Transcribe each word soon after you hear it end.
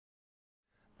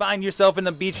Find yourself in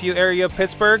the Beachview area of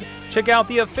Pittsburgh? Check out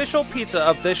the official pizza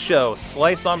of this show,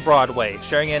 Slice on Broadway,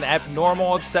 sharing an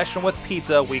abnormal obsession with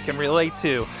pizza we can relate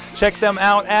to. Check them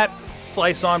out at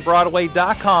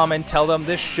sliceonbroadway.com and tell them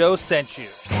this show sent you.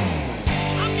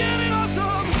 I'm getting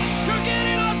awesome, you're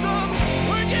getting awesome,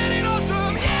 we're getting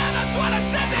awesome, yeah, that's what I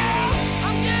said now.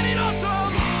 I'm getting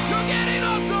awesome, you're getting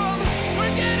awesome,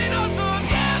 we're getting awesome,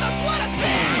 yeah, that's what I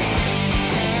said.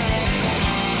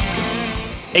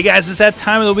 Hey guys, it's that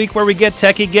time of the week where we get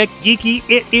techie, get geeky.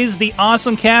 It is the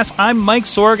Awesome Cast. I'm Mike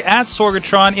Sorg at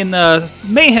Sorgatron in the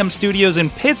Mayhem Studios in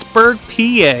Pittsburgh,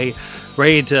 PA.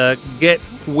 Ready to get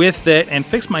with it and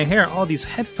fix my hair. All these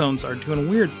headphones are doing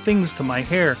weird things to my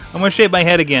hair. I'm going to shave my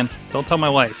head again. Don't tell my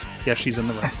wife. Yeah, she's in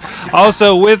the room.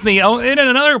 Also with me in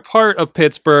another part of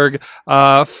Pittsburgh,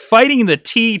 fighting the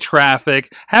T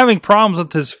traffic, having problems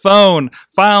with his phone.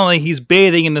 Finally, he's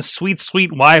bathing in the sweet, sweet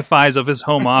Wi-Fi's of his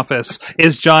home office,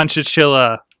 is John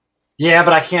Chichilla. Yeah,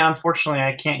 but unfortunately,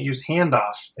 I can't use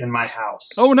handoff in my house.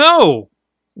 Oh, no.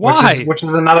 Why? Which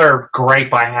is another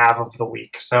gripe I have of the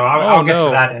week. So I'll get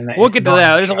to that. We'll get to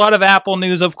that. There's a lot of Apple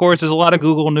news, of course. There's a lot of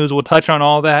Google news. We'll touch on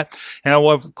all that. And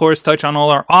we'll, of course, touch on all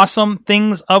our awesome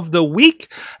things of the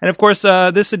week. And, of course,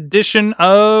 this edition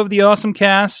of the Awesome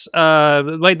Cast.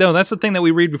 Wait, no, that's the thing that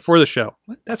we read before the show.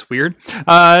 That's weird.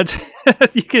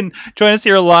 You can join us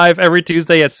here live every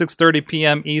Tuesday at 6:30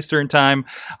 p.m. Eastern Time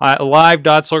at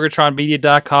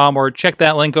live.sorgatronmedia.com, or check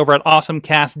that link over at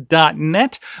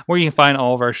awesomecast.net, where you can find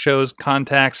all of our shows,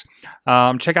 contacts.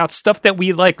 Check out stuff that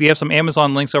we like. We have some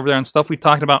Amazon links over there on stuff we've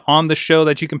talked about on the show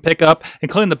that you can pick up,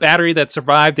 including the battery that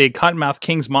survived a Cottonmouth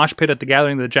Kings mosh pit at the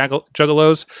Gathering of the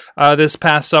Juggalos this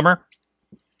past summer.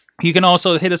 You can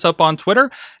also hit us up on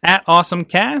Twitter at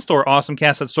AwesomeCast or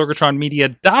AwesomeCast at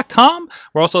SorgatronMedia.com.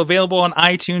 We're also available on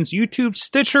iTunes, YouTube,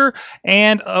 Stitcher,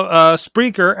 and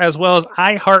Spreaker, as well as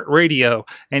iHeartRadio.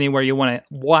 Anywhere you want to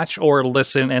watch or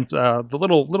listen, and the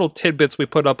little tidbits we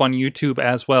put up on YouTube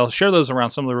as well. Share those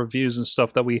around, some of the reviews and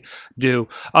stuff that we do.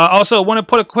 Also, want to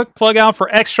put a quick plug out for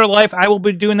Extra Life. I will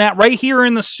be doing that right here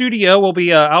in the studio.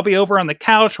 I'll be over on the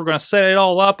couch. We're going to set it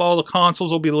all up. All the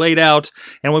consoles will be laid out,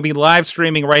 and we'll be live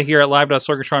streaming right here at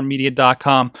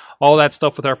live.sorgatronmedia.com. All that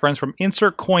stuff with our friends from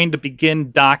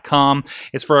InsertCoinToBegin.com.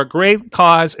 It's for a great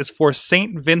cause. It's for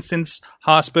St. Vincent's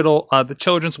Hospital, the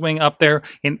children's wing up there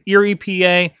in Erie,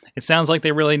 PA. It sounds like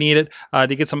they really need it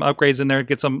to get some upgrades in there,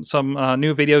 get some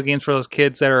new video games for those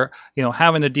kids that are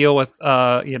having to deal with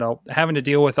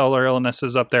all their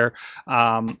illnesses up there.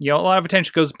 A lot of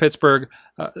attention goes to Pittsburgh,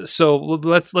 so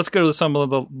let's go to some of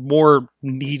the more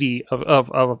needy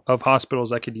of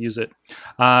hospitals that could use it.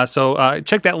 So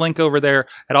check that link over there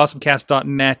at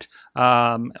awesomecast.net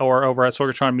or over at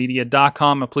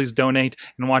sorgatronmedia.com, and please donate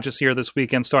and watch us here this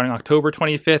weekend starting October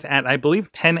 25th at, I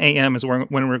believe, 10 a.m. is when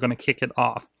we're going to kick it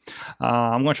off.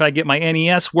 I'm going to try to get my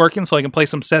NES working so I can play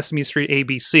some Sesame Street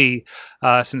ABC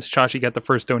since Chachi got the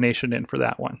first donation in for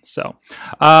that one. So,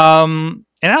 and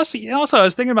also I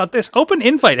was thinking about this open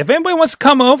invite. If anybody wants to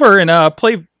come over and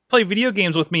play video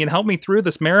games with me and help me through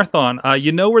this marathon,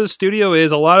 you know where the studio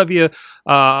is. A lot of you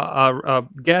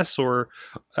guests or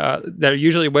that are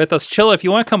usually with us, chill. If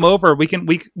you want to come over, we can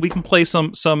play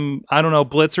some I don't know,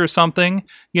 Blitz or something.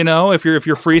 If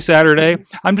you're free Saturday.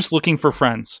 I'm just looking for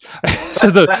friends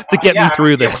to get me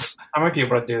through this. I might be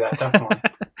able to do that, definitely.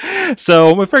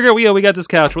 So we figure we got this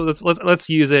couch. Let's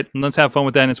use it and let's have fun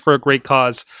with that. And it's for a great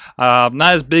cause. Not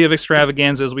as big of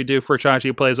extravaganza as we do for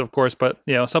Chachi Plays, of course, but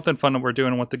something fun that we're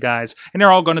doing with the guys. And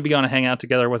they're all going to be on a hangout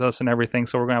together with us and everything.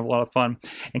 So we're going to have a lot of fun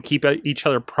and keep each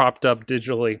other propped up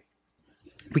digitally.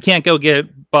 We can't go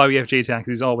get Bobby F. J. Town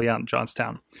because he's all the way out in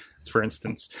Johnstown, for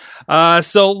instance.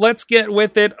 So let's get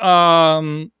with it.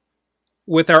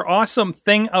 With our awesome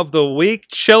thing of the week,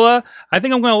 Chilla, I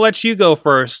think I'm going to let you go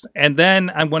first, and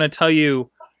then I'm going to tell you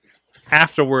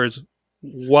afterwards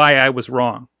why I was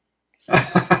wrong.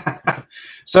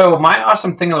 So my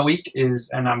awesome thing of the week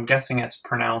is, and I'm guessing it's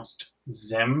pronounced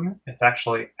Xim. It's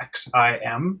actually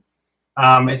Xim.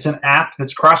 It's an app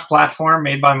that's cross-platform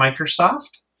made by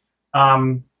Microsoft.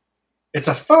 It's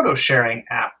a photo sharing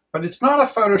app, but it's not a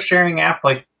photo sharing app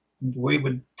like we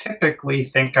would typically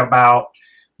think about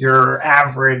your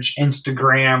average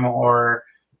Instagram or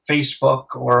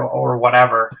Facebook or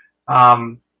whatever,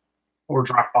 or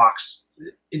Dropbox.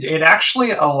 It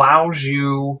actually allows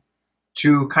you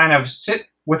to kind of sit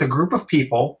with a group of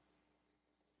people,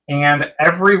 and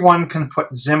everyone can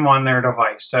put Xim on their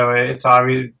device. So it's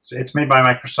made by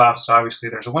Microsoft, so obviously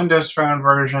there's a Windows Phone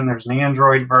version, there's an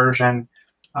Android version,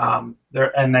 and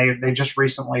they just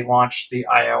recently launched the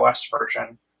iOS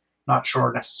version. Not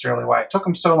sure necessarily why it took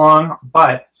them so long,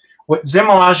 but what Zim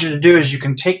allows you to do is you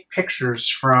can take pictures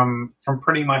from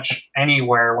pretty much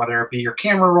anywhere, whether it be your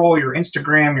camera roll, your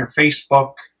Instagram, your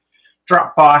Facebook,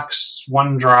 Dropbox,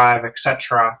 OneDrive,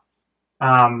 etc.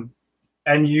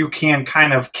 And you can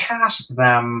kind of cast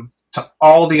them to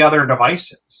all the other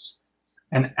devices.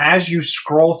 And as you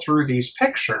scroll through the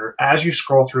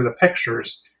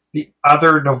pictures, the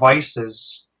other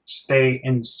devices stay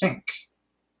in sync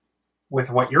with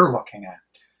what you're looking at.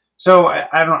 So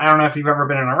I don't know if you've ever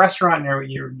been in a restaurant and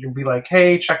you'll be like,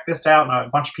 hey, check this out. And a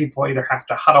bunch of people either have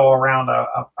to huddle around a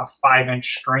 5-inch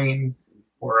screen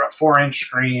or a 4-inch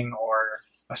screen or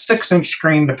a 6-inch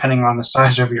screen, depending on the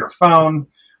size of your phone.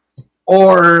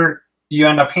 Or you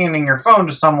end up handing your phone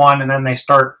to someone and then they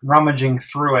start rummaging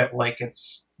through it like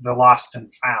it's the lost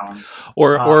and found.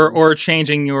 Or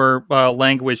changing your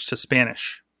language to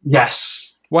Spanish.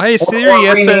 Yes. Why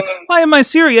am I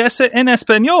Siri en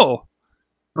español?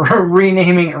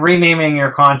 Renaming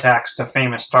your contacts to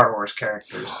famous Star Wars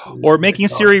characters. Or making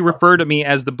Siri refer to me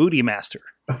as the Booty Master.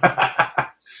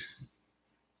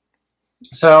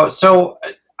 So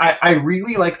I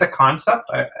really like the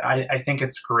concept. I think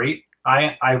it's great.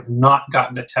 I've not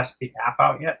gotten to test the app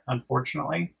out yet,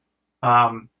 unfortunately.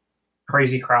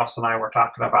 Crazy Kraus and I were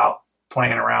talking about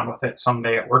playing around with it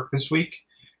someday at work this week.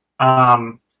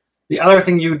 The other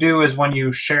thing you do is when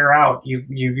you share out, you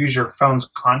use your phone's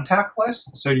contact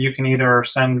list. So you can either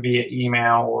send via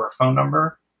email or phone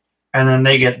number, and then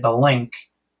they get the link,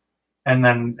 and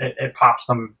then it pops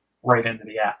them right into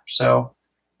the app. So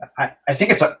I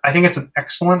think it's an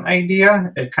excellent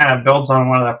idea. It kind of builds on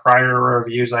one of the prior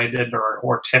reviews I did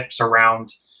or tips around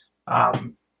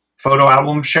photo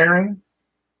album sharing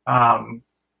in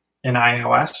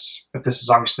iOS, but this is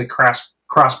obviously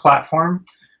cross-platform.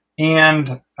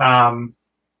 And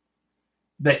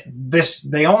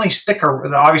they only stick.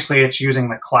 Obviously, it's using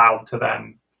the cloud to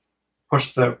then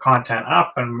push the content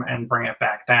up and bring it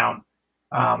back down.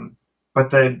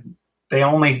 But the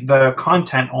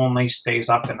content only stays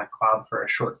up in the cloud for a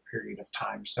short period of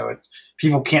time. So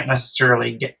people can't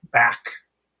necessarily get back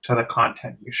to the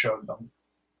content you showed them.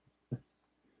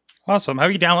 Awesome.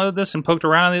 Have you downloaded this and poked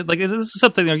around it? Like, is this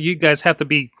something that you guys have to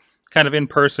be kind of in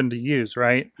person to use,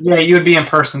 right? Yeah, you would be in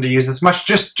person to use this. Much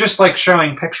just like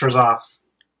showing pictures off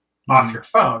your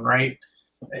phone, right?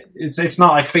 It's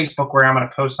not like Facebook where I'm going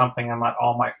to post something and let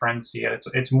all my friends see it.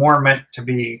 It's more meant to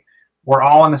be we're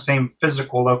all in the same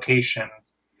physical location.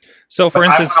 So, for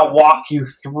instance, I want to walk you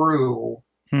through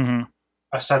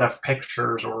a set of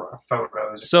pictures or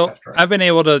photos. So etc. I've been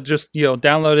able to just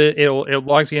download it. It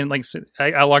logs in. Like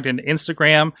I logged into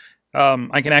Instagram.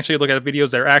 I can actually look at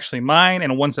videos that are actually mine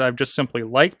and ones that I've just simply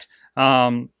liked.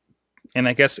 And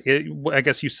I guess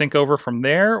you sync over from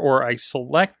there, or I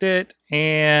select it.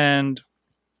 And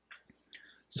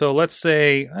so let's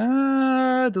say,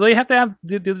 do they have to have?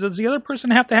 Does the other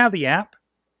person have to have the app?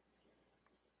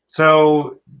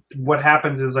 So what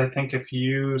happens is, I think if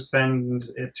you send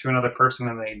it to another person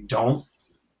and they don't,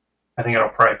 I think it'll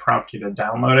probably prompt you to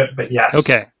download it. But yes.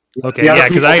 Okay. Yeah,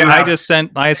 because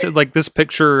I said like this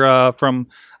picture from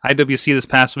IWC this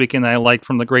past weekend that I liked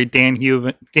from the great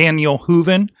Daniel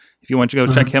Hooven. If you want to go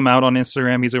check him out on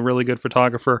Instagram, he's a really good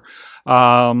photographer.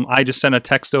 I just sent a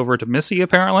text over to Missy,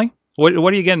 apparently. What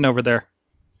are you getting over there?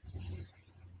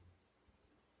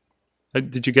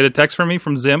 Did you get a text from me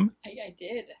from Zim? I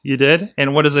did. You did?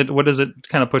 And what does it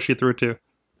kind of push you through to?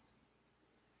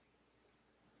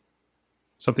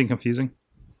 Something confusing?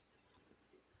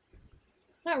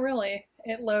 Not really.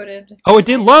 It loaded. Oh, it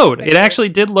did load. It actually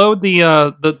did load the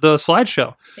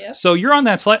slideshow. Yep. So you're on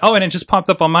that slide. Oh, and it just popped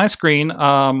up on my screen. It's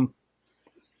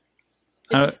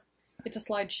a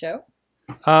slideshow.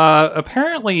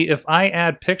 Apparently, if I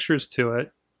add pictures to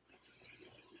it,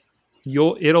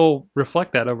 it'll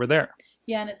reflect that over there.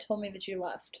 Yeah, and it told me that you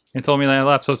left. It told me that I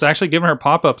left. So it's actually giving her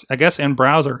pop-ups, I guess, in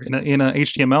browser in a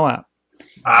HTML app.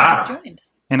 I joined.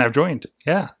 And I've joined.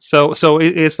 Yeah. So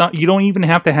it's not. You don't even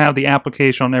have to have the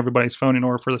application on everybody's phone in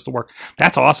order for this to work.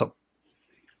 That's awesome.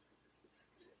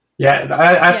 Yeah,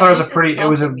 I thought it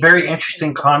was a very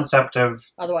interesting concept of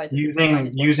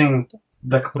using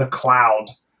the cloud.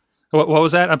 What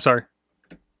was that? I'm sorry.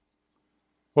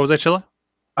 What was that, Chilla?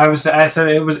 I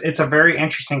said it's a very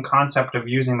interesting concept of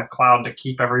using the cloud to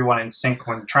keep everyone in sync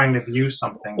when trying to view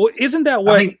something. Well, isn't that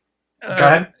what? Go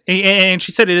ahead. And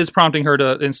she said it is prompting her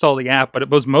to install the app, but it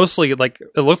was mostly like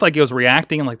it looked like it was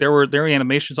reacting, and like there were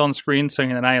animations on the screen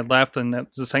saying that I had left, and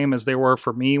it's the same as they were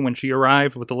for me when she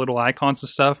arrived with the little icons and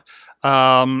stuff.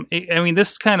 I mean,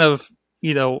 this kind of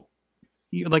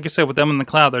like I said, with them in the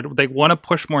cloud, they want to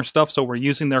push more stuff, so we're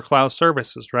using their cloud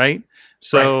services, right?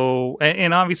 So,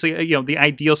 and obviously, the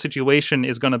ideal situation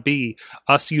is going to be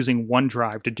us using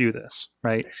OneDrive to do this,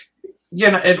 right?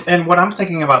 And what I'm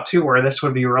thinking about too, where this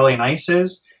would be really nice,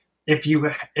 is if you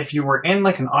were in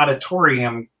like an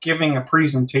auditorium giving a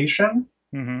presentation,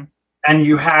 Mm-hmm. and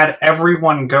you had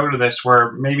everyone go to this,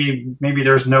 where maybe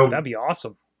That'd be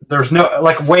awesome. there's no,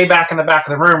 like, way back in the back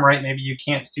of the room, right? Maybe you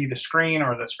can't see the screen,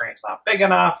 or the screen's not big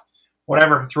enough,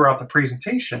 whatever, throughout the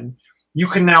presentation. You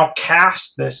can now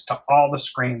cast this to all the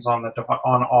screens on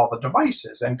all the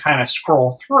devices and kind of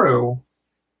scroll through.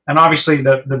 And obviously,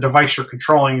 the device you're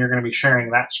controlling, you're going to be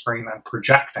sharing that screen and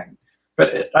projecting.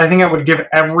 But I think it would give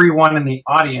everyone in the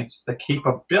audience the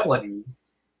capability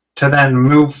to then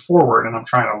move forward. And I'm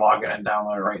trying to log in and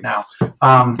download it right now.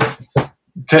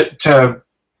 To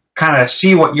kind of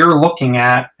see what you're looking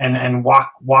at and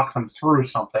walk them through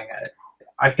something.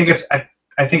 I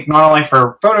think not only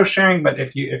for photo sharing, but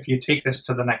if you take this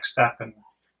to the next step and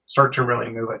start to really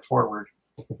move it forward.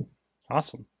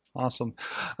 Awesome.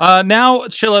 Now,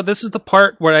 Chilla, this is the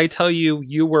part where I tell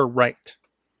you were right.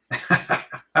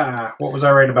 What was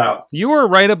I right about? You were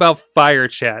right about Fire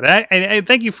Chat. I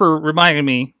thank you for reminding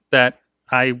me that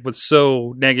I was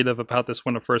so negative about this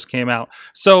when it first came out.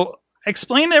 So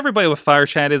explain to everybody what Fire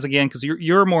Chat is again, because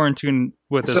you're more in tune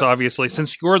with this, obviously,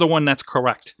 since you're the one that's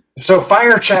correct. So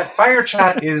Fire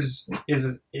Chat is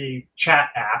a chat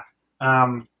app,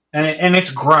 and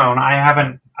it's grown. I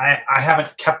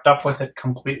haven't kept up with it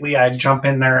completely. I jump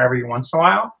in there every once in a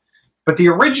while, but the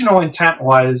original intent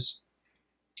was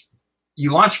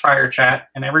you launch Fire Chat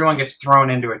and everyone gets thrown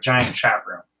into a giant chat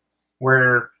room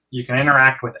where you can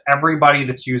interact with everybody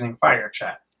that's using Fire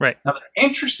Chat. Right. Now, the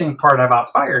interesting part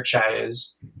about Fire Chat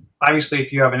is, obviously,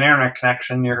 if you have an internet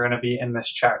connection, you're going to be in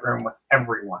this chat room with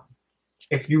everyone.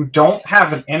 If you don't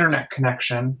have an internet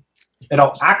connection,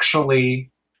 it'll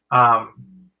actually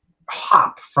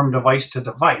hop from device to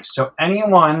device. So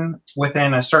anyone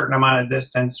within a certain amount of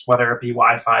distance, whether it be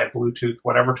Wi-Fi, Bluetooth,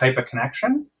 whatever type of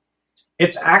connection,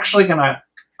 it's actually going to,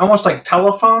 almost like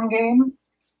telephone game,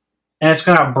 and it's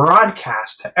going to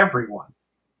broadcast to everyone.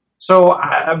 So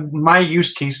my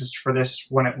use cases for this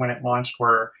when it launched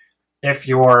were, if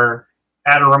you're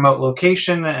at a remote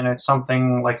location and it's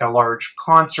something like a large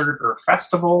concert or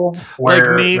festival,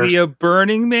 where like maybe a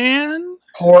Burning Man,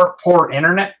 poor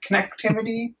internet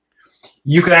connectivity,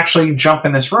 you could actually jump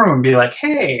in this room and be like,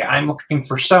 "Hey, I'm looking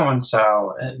for so and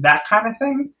so," that kind of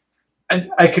thing.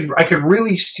 I could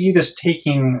really see this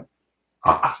taking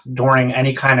off during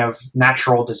any kind of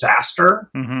natural disaster,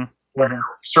 mm-hmm. where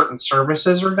certain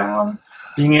services are down.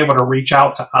 Being able to reach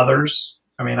out to others.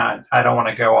 I mean, I don't want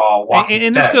to go all walking.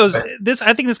 And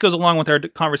I think this goes along with our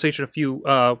conversation a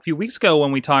few weeks ago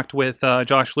when we talked with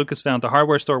Josh Lucas down at the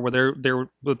hardware store, where they're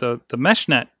with the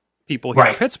MeshNet people here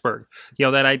in Pittsburgh.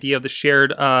 That idea of the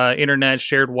shared internet,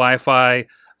 shared Wi-Fi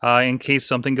in case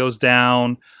something goes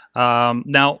down.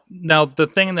 Now the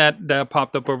thing that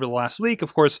popped up over the last week,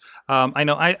 of course, I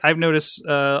know I've noticed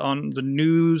on the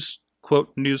news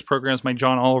programs, my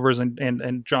John Oliver's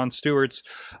and John Stewart's,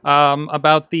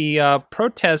 about the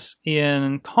protests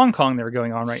in Hong Kong that are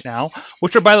going on right now,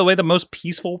 which are, by the way, the most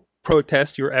peaceful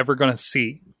protests you're ever going to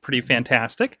see. Pretty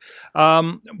fantastic.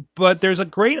 But there's a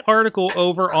great article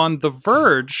over on The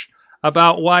Verge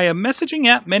about why a messaging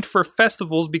app meant for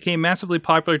festivals became massively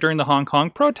popular during the Hong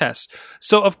Kong protests.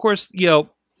 So, of course, the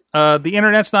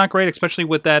internet's not great, especially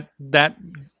with that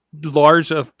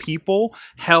large of people.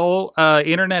 Hell,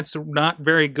 internet's not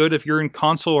very good if you're in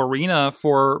Console Arena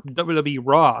for WWE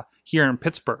Raw here in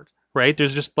Pittsburgh, right?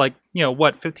 There's just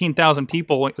 15,000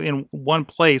 people in one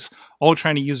place all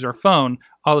trying to use their phone.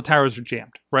 All the towers are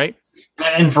jammed, right?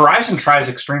 And Verizon tries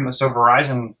extremely. So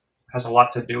Verizon has a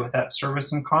lot to do with that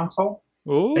service in Console.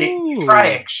 Ooh. They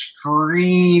try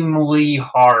extremely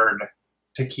hard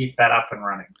to keep that up and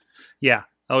running. Yeah.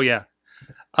 Oh, yeah.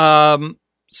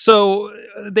 So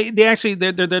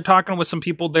they're talking with some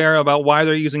people there about why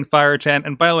they're using Fire Chat.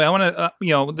 And by the way, I want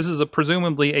to this is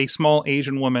presumably a small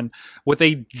Asian woman with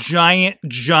a giant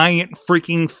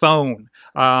freaking phone,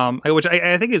 which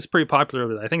I think is pretty popular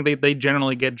over there. I think they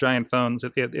generally get giant phones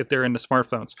if they're into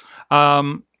smartphones.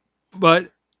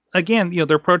 But again,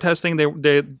 they're protesting.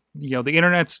 The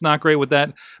internet's not great with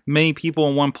that many people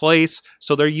in one place,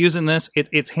 so they're using this.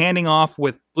 It's handing off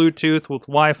with Bluetooth, with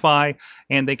Wi-Fi,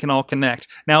 and they can all connect.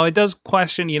 Now, it does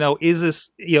question, is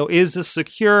this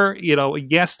secure?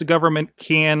 Yes, the government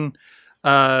can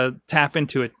tap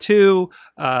into it too,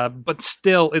 but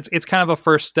still, it's kind of a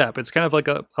first step. It's kind of like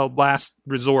a last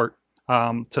resort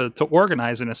to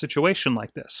organize in a situation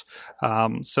like this.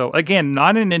 So again,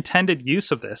 not an intended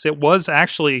use of this. It was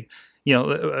actually,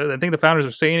 I think the founders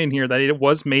are saying in here that it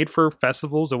was made for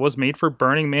festivals. It was made for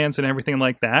Burning Mans and everything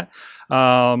like that.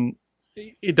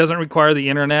 It doesn't require the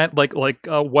internet like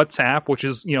WhatsApp, which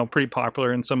is, pretty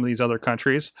popular in some of these other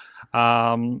countries.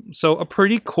 So a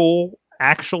pretty cool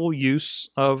actual use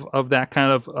of that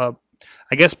kind of,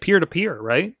 I guess, peer-to-peer,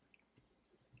 right?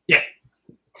 Yeah.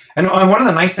 And one of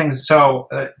the nice things,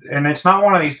 and it's not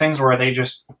one of these things where they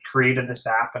just created this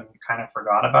app and kind of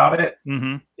forgot about it.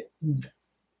 Mm-hmm.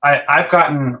 I've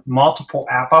gotten multiple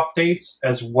app updates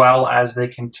as well as they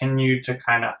continue to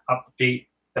kind of update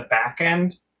the back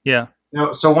end. Yeah.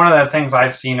 So one of the things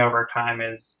I've seen over time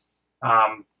is,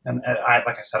 and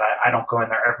like I said, I don't go in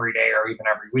there every day or even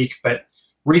every week, but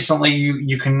recently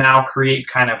you can now create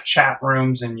kind of chat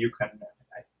rooms, and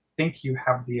I think you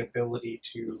have the ability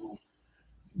to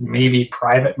maybe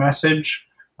private message,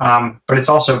 but it's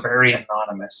also very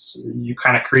anonymous. You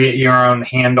kind of create your own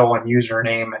handle and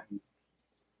username, and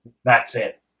that's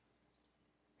it.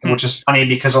 Which is funny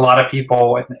because a lot of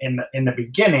people in the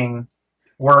beginning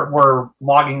were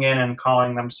logging in and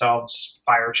calling themselves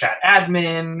FireChat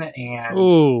admin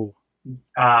and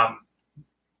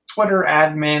Twitter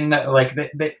admin. Like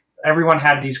everyone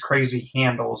had these crazy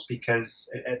handles because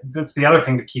that's the other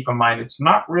thing to keep in mind. It's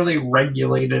not really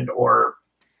regulated, or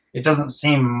it doesn't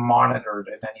seem monitored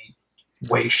in any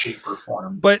way, shape, or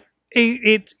form. But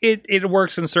it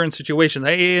works in certain situations.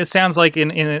 It sounds like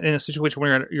in a situation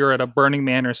where you're at a Burning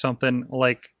Man or something,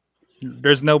 like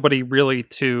there's nobody really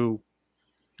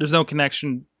there's no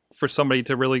connection for somebody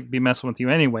to really be messing with you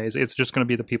anyways. It's just going to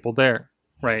be the people there,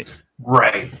 right?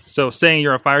 Right. So saying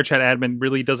you're a FireChat admin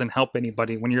really doesn't help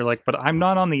anybody when you're like, but I'm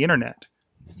not on the internet.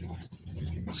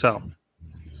 So,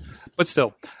 but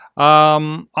still.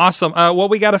 Awesome. Well,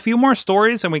 we got a few more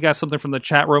stories, and we got something from the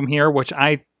chat room here, which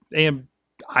I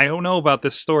don't know about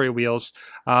this story, Wheels,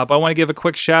 but I want to give a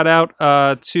quick shout out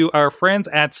to our friends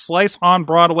at Slice on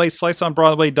Broadway,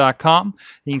 sliceonbroadway.com.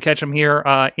 You can catch them here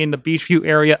in the Beachview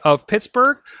area of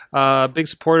Pittsburgh. Big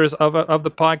supporters of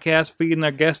the podcast, feeding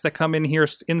our guests that come in here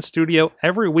in studio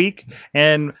every week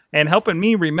and helping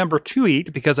me remember to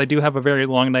eat, because I do have a very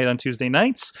long night on Tuesday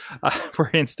nights,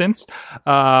 for instance.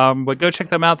 But go check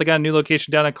them out. They got a new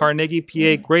location down in Carnegie,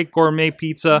 PA. Great gourmet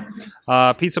pizza.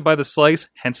 Pizza by the Slice,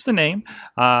 hence the name.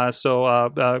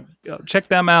 So check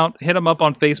them out. Hit them up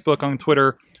on Facebook, on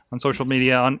Twitter, on social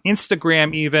media, on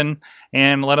Instagram even,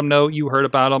 and let them know you heard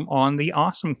about them on the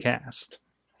Awesome Cast.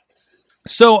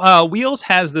 So Wheels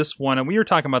has this one, and we were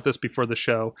talking about this before the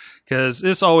show, because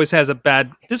this always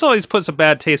puts a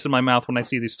bad taste in my mouth when I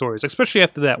see these stories, especially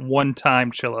after that one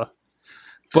time Chilla.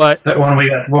 But that one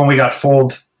we got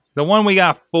fooled. The one we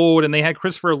got fooled, and they had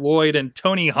Christopher Lloyd and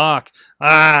Tony Hawk.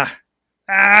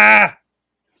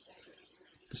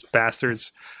 These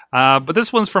bastards. But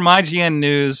this one's from IGN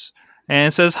News, and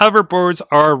it says hoverboards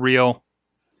are real.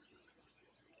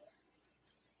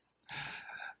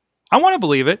 I want to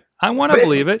believe it.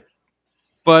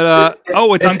 But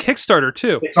it's on Kickstarter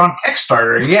too. It's on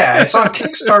Kickstarter. Yeah, it's on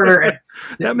Kickstarter.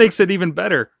 That makes it even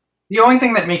better. The only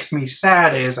thing that makes me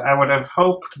sad is I would have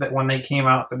hoped that when they came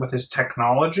out with this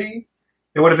technology,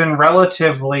 it would have been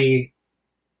relatively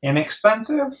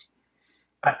inexpensive.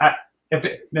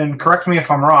 And correct me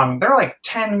if I'm wrong, they're like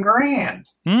 $10,000.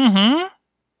 Mm-hmm.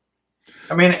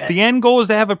 I mean, the end goal is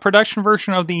to have a production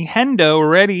version of the Hendo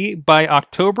ready by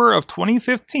October of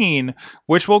 2015,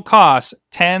 which will cost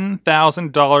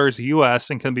 $10,000 US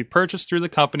and can be purchased through the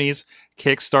company's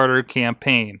Kickstarter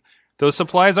campaign. Those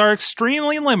supplies are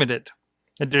extremely limited.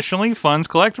 Additionally, funds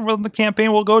collected from the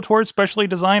campaign will go towards specially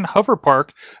designed hover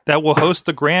park that will host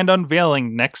the grand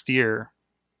unveiling next year.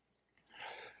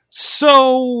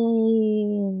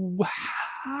 So,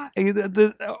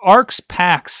 the Arx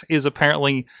PAX is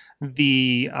apparently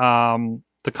the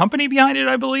company behind it,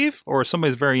 I believe, or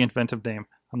somebody's very inventive name.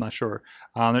 I'm not sure.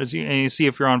 You see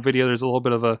if you're on video, there's a little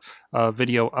bit of a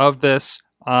video of this.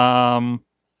 Yeah.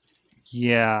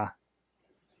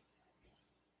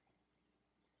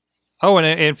 Oh,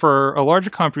 and for a larger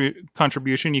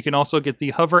contribution, you can also get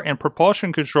the hover and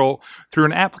propulsion control through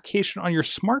an application on your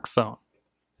smartphone.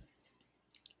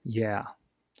 Yeah.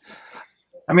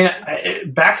 I mean,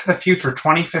 Back to the Future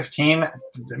 2015,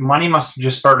 money must have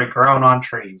just started growing on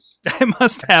trees. It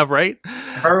must have, right?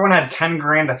 If everyone had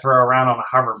 $10,000 to throw around on a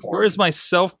hoverboard. Where's my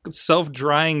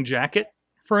self-drying jacket,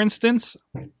 for instance?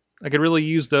 I could really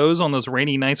use those on those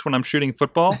rainy nights when I'm shooting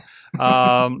football.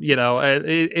 What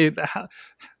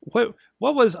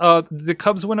was the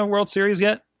Cubs win a World Series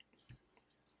yet?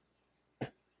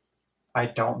 I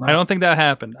don't know. I don't think that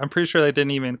happened. I'm pretty sure that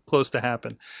didn't even close to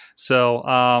happen. So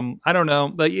I don't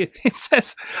know. Like it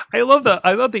says, I love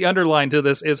the underline to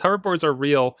this is hoverboards are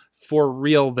real for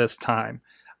real this time.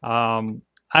 I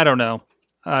don't know.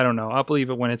 I'll believe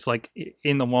it when it's like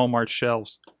in the Walmart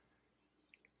shelves.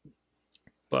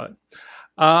 But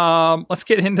let's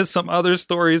get into some other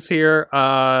stories here.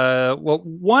 Well,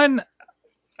 one,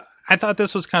 I thought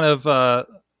this was kind of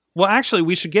well, actually,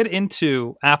 we should get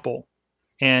into Apple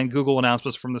and Google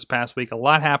announcements from this past week. A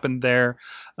lot happened there.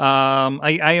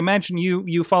 I imagine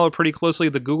you followed pretty closely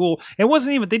the Google. It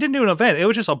wasn't even, they didn't do an event. It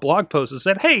was just a blog post that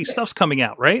said, "Hey, stuff's coming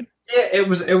out," right? Yeah, it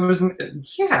was.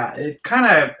 Yeah, it kind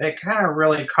of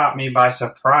really caught me by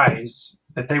surprise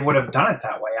that they would have done it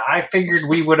that way. I figured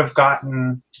we would have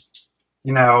gotten,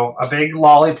 a big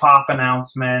lollipop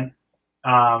announcement.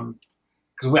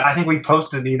 Because I think we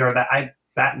posted either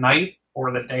that night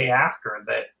or the day after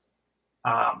that.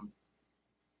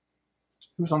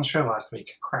 Who was on the show last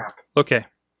week? Crap. Okay.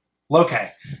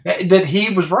 That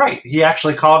he was right. He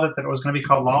actually called it that it was going to be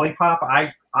called Lollipop.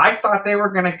 I thought they were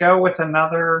going to go with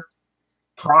another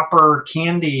proper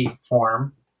candy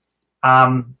form.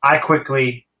 I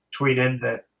quickly tweeted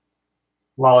that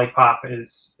Lollipop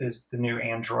is the new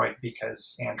Android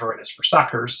because Android is for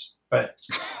suckers. But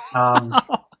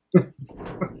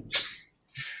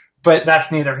but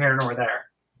that's neither here nor there.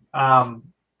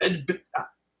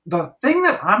 The thing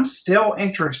that I'm still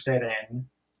interested in,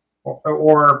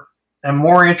 or am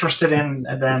more interested in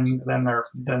than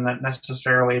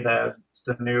necessarily the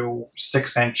new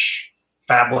 6-inch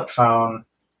phablet phone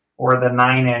or the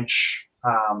 9-inch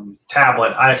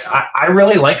tablet. I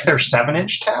really like their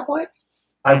 7-inch tablet.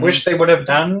 I wish they would have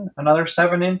done another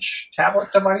 7-inch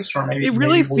tablet device, or maybe it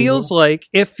really feels like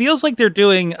they're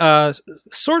doing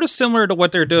sort of similar to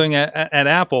what they're doing at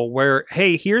Apple, where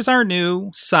hey, here's our new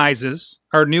sizes.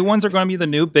 Our new ones are going to be the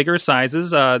new bigger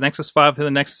sizes, Nexus 5 to the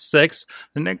Nexus 6,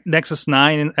 the Nexus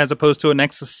 9 as opposed to a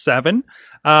Nexus 7.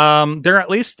 They're at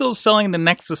least still selling the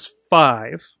Nexus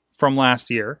 5 from last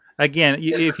year. Again,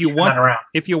 if you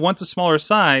want the smaller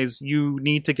size, you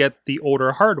need to get the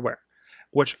older hardware,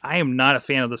 which I am not a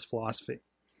fan of this philosophy.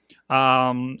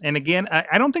 And again,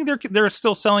 I don't think they're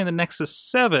still selling the Nexus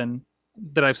 7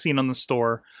 that I've seen on the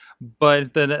store,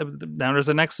 but now there's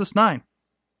a Nexus 9.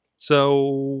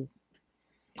 So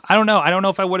I don't know. I don't know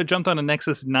if I would have jumped on a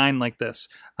Nexus 9 like this.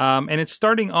 And it's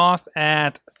starting off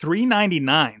at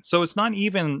 $399. So it's not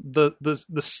even the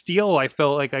steal I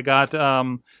felt like I got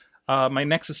my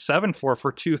Nexus 7 for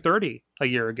 $230 a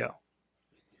year ago.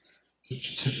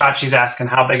 Sachi's asking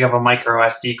how big of a micro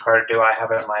SD card do I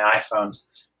have in my iPhone?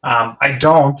 I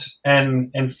don't,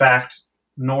 and in fact,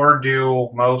 nor do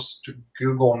most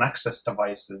Google Nexus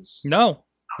devices. No,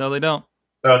 they don't.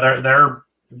 So they're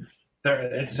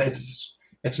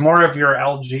it's more of your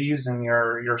LGs and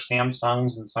your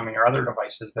Samsungs and some of your other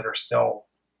devices that are still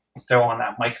on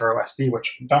that micro SD.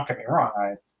 Which, don't get me wrong,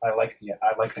 I like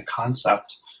the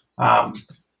concept.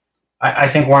 I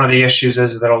think one of the issues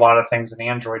is that a lot of things in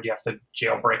Android, you have to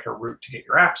jailbreak a root to get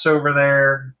your apps over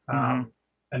there.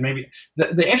 And maybe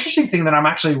the interesting thing that I'm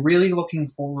actually really looking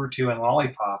forward to in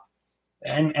Lollipop,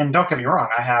 and don't get me wrong,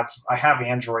 I have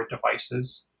Android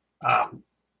devices. I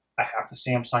have the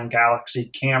Samsung Galaxy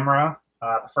camera,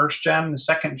 the first gen, the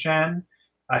second gen.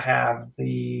 I have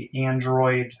the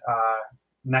Android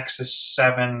Nexus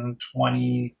 7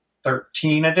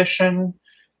 2013 edition.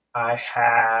 I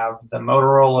have the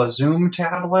Motorola Zoom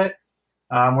tablet,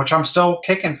 which I'm still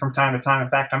kicking from time to time. In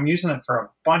fact, I'm using it for a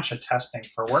bunch of testing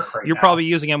for work right now. You're probably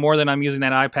using it more than I'm using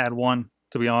that iPad 1,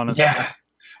 to be honest. Yeah.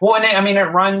 Well, and it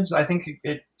runs, I think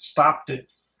it stopped at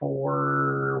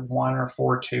 4.1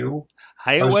 or 4.2.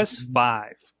 iOS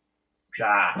 5.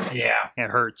 Yeah. It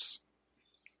hurts.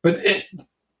 But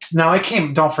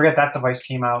don't forget that device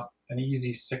came out an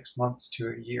easy 6 months to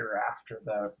a year after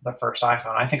the first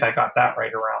iPhone. I think I got that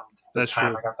right around the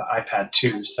time I got the iPad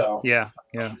 2. So yeah.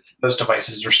 Those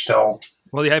devices are still.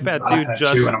 Well, the iPad 2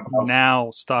 just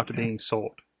now stopped being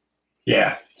sold.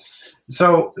 Yeah.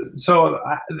 So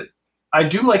I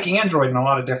do like Android in a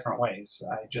lot of different ways.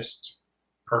 I just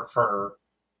prefer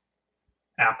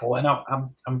Apple, and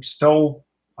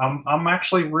I'm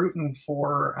actually rooting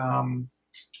for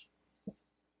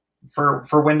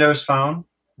Windows Phone.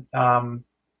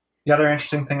 The other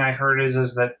interesting thing I heard is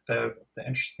that the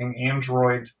interesting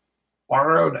Android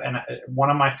borrowed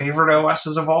one of my favorite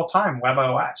OSs of all time,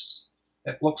 WebOS.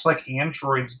 It looks like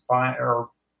Android's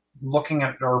looking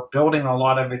at or building a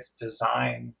lot of its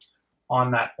design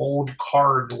on that old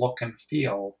card look and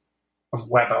feel of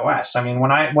WebOS. I mean,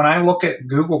 when I look at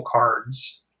Google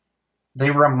cards,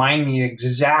 they remind me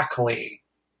exactly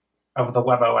of the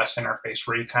WebOS interface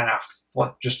where you kind of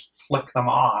flick them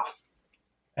off,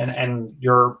 and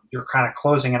you're kind of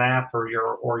closing an app or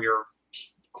you're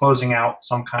closing out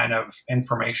some kind of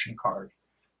information card.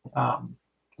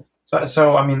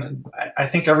 So I mean, I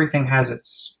think everything has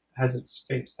its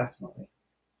space, definitely.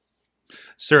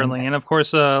 Certainly. And of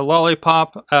course,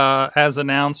 Lollipop, as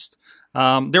announced,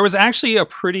 there was actually a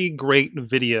pretty great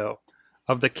video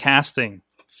of the casting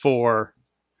for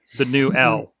the new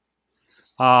L.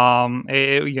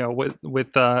 There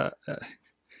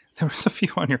was a few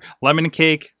on here: lemon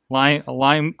cake,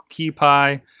 lime key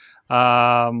pie.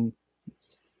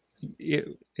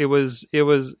 It was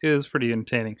pretty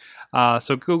entertaining.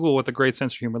 So Google with a great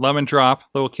sense of humor. Lemon drop,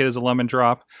 little kid is a lemon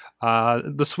drop.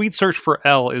 The sweet search for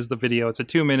L is the video. It's a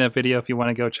 2-minute video if you want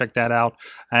to go check that out.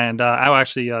 And I'll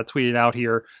actually tweet it out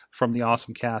here from the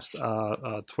Awesome Cast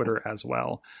Twitter as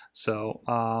well. So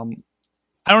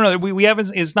I don't know. We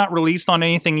haven't. It's not released on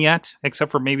anything yet,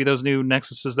 except for maybe those new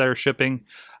Nexuses that are shipping.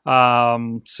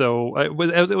 So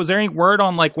was there any word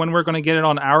on like when we're going to get it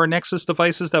on our Nexus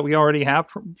devices that we already have,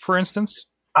 for instance?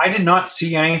 I did not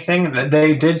see anything.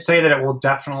 They did say that it will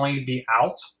definitely be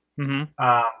out. Mm-hmm.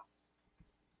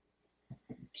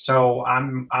 So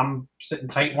I'm sitting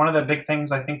tight. One of the big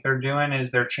things I think they're doing is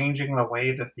they're changing the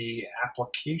way that the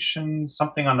application,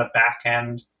 something on the back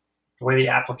end, the way the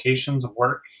applications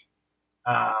work.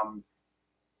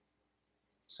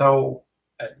 So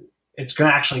it's going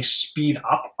to actually speed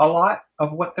up a lot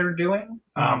of what they're doing,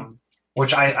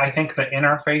 which I think the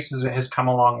interface has come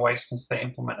a long way since they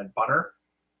implemented Butter.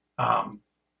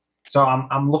 So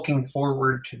I'm looking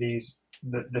forward to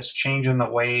this change in the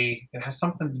way it has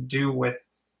something to do with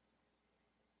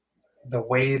the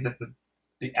way that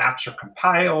the apps are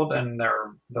compiled and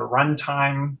the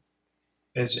runtime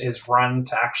is run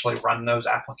to actually run those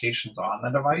applications on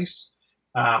the device.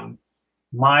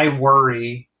 My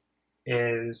worry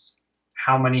is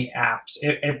how many apps,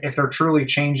 if they're truly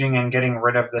changing and getting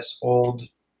rid of this old,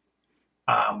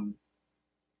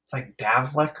 it's like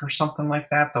Davlik or something like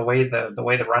that, the way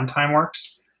the runtime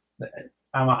works.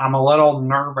 I'm a little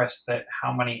nervous that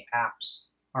how many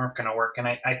apps aren't going to work. And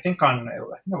I think it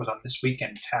was on This Week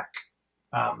in Tech,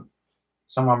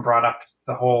 someone brought up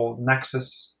the whole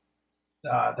Nexus.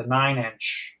 The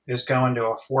 9-inch is going to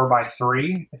a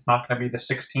 4x3. It's not going to be the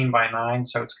 16x9,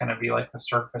 so it's going to be like the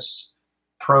Surface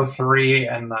Pro 3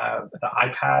 and the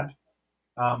iPad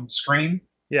screen.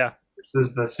 Yeah. This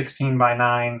is the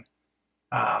 16x9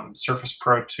 Surface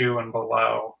Pro 2 and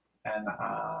below, and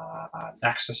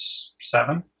Nexus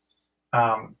 7.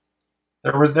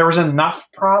 There was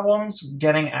enough problems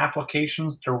getting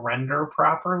applications to render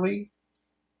properly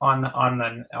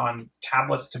on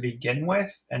tablets to begin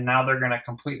with, and now they're going to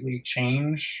completely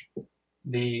change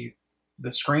the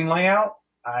screen layout.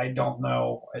 I don't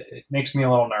know. It makes me a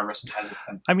little nervous and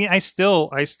hesitant. I mean, I still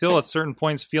at certain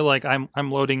points feel like I'm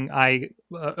loading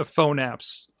phone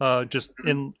apps just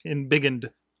in biggened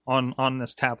on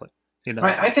this tablet. You know,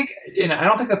 I think I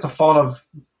don't think that's a fault of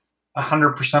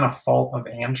 100% a fault of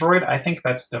Android. I think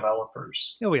that's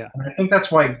developers. Oh yeah, and I think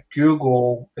that's why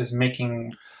Google is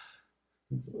making.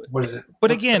 What is it?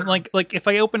 But again, like if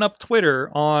I open up Twitter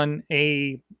on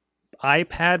a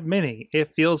iPad Mini,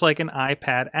 it feels like an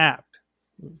iPad app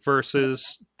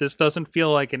versus this doesn't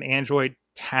feel like an Android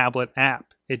tablet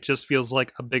app. It just feels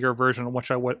like a bigger version of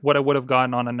what I would have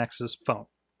gotten on a Nexus phone,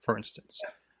 for instance.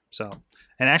 So,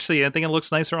 and actually, I think it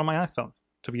looks nicer on my iPhone,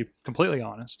 to be completely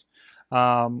honest.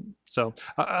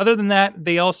 Other than that,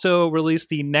 they also released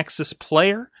the Nexus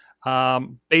Player.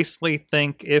 Basically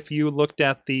think if you looked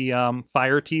at the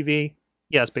Fire TV,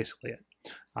 yeah, it's basically it.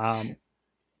 And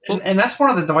that's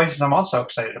one of the devices I'm also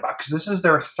excited about, because this is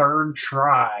their third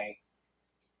try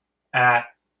at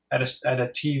a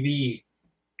TV,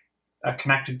 a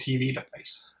connected TV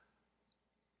device.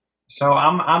 So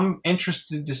I'm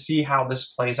interested to see how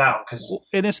this plays out, because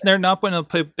they're not putting a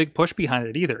big push behind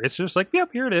it either. It's just like, yep,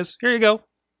 here it is. Here you go.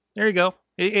 There you go.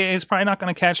 It's probably not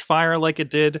going to catch fire like it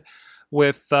did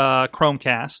with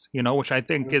Chromecast, which I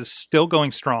think is still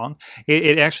going strong.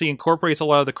 It actually incorporates a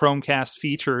lot of the Chromecast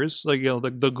features, like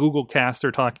the Google Cast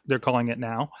they're calling it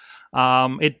now.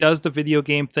 It does the video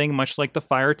game thing much like the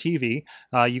Fire TV.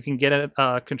 You can get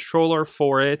a controller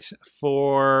for it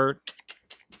for,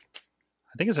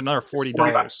 I think it's another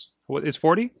 $40. It's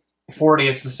 40? 40.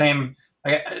 It's the same.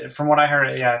 From what I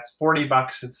heard, yeah, it's $40.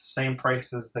 It's the same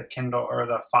price as the Kindle or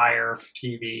the Fire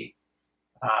TV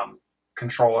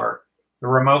controller. The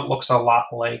remote looks a lot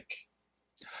like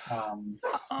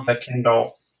the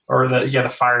Kindle or the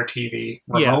Fire TV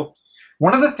remote. Yeah.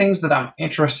 One of the things that I'm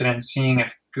interested in seeing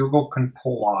if Google can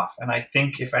pull off, and I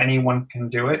think if anyone can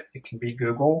do it, it can be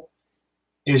Google,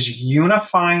 is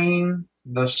unifying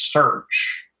the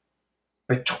search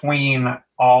between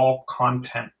all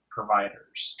content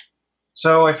providers.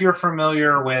 So if you're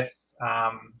familiar with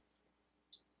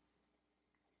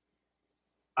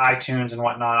iTunes and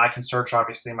whatnot, I can search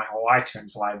obviously my whole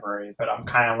iTunes library, but I'm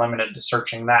kind of limited to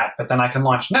searching that. But then I can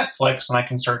launch Netflix and I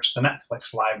can search the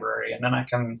Netflix library, and then I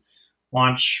can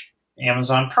launch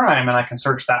Amazon Prime and I can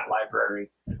search that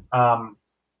library.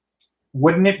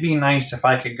 Wouldn't it be nice if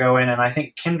I could go in, and I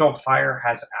think Kindle Fire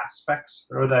has aspects,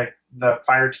 or the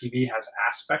Fire TV has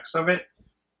aspects of it,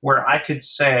 where I could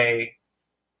say,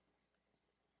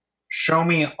 show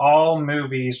me all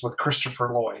movies with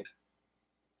Christopher Lloyd.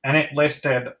 And it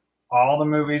listed all the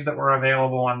movies that were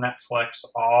available on Netflix,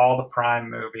 all the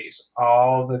Prime movies,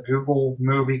 all the Google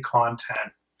movie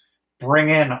content. Bring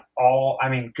in all, I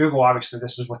mean, Google, obviously,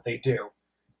 this is what they do.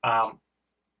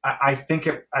 I think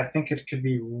it could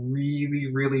be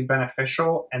really, really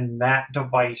beneficial, and that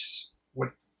device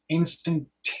would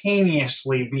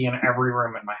instantaneously be in every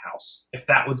room in my house if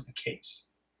that was the case.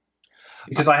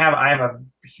 Because I have a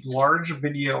large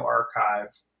video archive.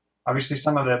 Obviously,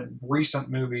 some of the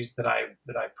recent movies that I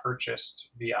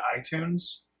purchased via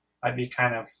iTunes, I'd be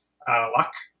kind of out of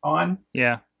luck on.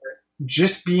 Yeah.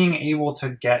 Just being able to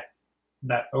get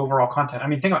that overall content. I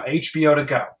mean, think about HBO to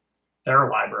go, their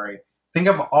library. Think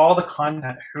of all the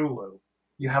content Hulu.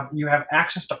 You have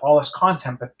access to all this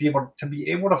content, but be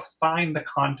able to find the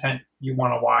content you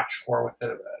want to watch, or with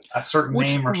a certain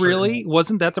name. Or really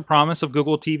wasn't that the promise of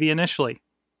Google TV initially?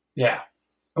 Yeah.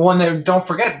 Well, and don't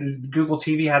forget, Google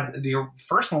TV had the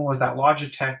first one was that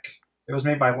Logitech. It was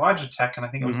made by Logitech, and I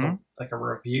think it was like a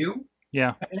review.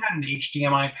 Yeah. It had an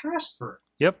HDMI pass-through.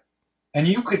 Yep. And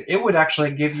it would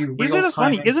actually give you real-time Isn't it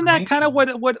funny? Isn't that kind of what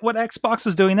Xbox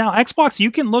is doing now? Xbox,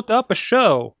 you can look up a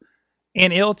show,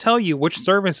 and it'll tell you which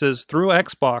services through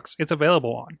Xbox it's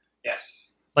available on.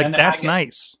 Yes. Like, and that's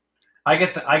nice. I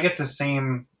get the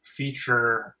same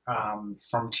feature from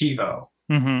TiVo.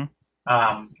 Mm-hmm.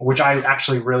 Which I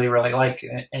actually really, really like.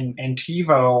 And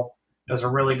TiVo does a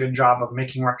really good job of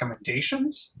making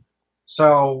recommendations.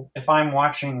 So if I'm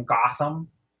watching Gotham,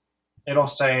 it'll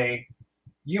say,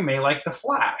 you may like The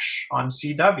Flash on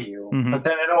CW. Mm-hmm. But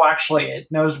then it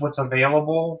knows what's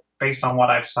available based on what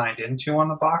I've signed into on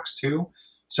the box too.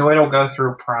 So it'll go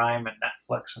through Prime and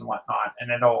Netflix and whatnot,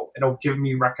 and it'll give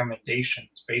me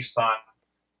recommendations based on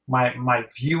my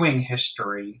viewing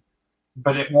history.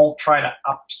 But it won't try to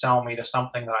upsell me to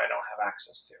something that I don't have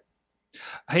access to.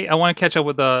 Hey, I want to catch up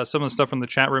with some of the stuff from the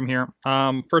chat room here.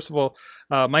 First of all,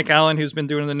 Mike Allen, who's been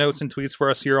doing the notes and tweets for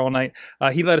us here all night,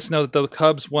 he let us know that the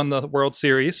Cubs won the World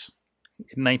Series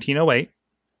in 1908.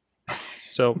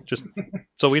 So just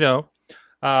so we know.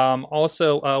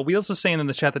 Also, Wheels is saying in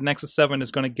the chat that Nexus 7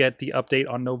 is going to get the update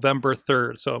on November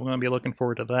 3rd. So I'm going to be looking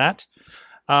forward to that.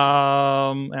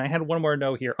 And I had one more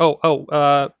note here.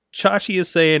 Chachi is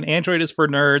saying Android is for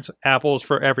nerds, Apple is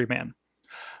for everyman.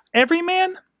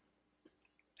 Everyman?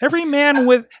 Every man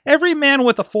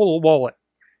with a full wallet.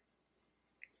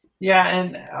 Yeah,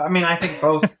 and I mean, I think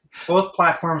both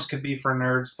platforms could be for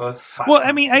nerds. Well,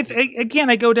 I mean,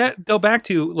 I go back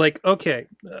to, like, okay.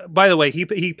 By the way, he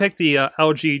picked the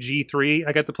LG G3.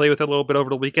 I got to play with it a little bit over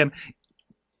the weekend.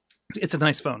 It's a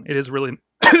nice phone. It is really,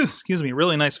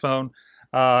 really nice phone.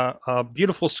 A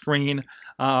beautiful screen.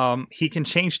 He can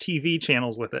change TV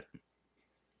channels with it.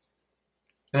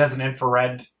 It has an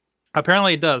infrared.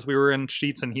 Apparently, it does. We were in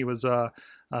Sheets, and he was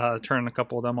turning a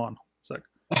couple of them on. So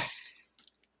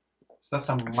that's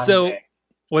on Monday. So,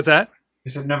 what's that? He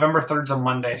said November 3rd's a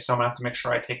Monday, so I'm gonna have to make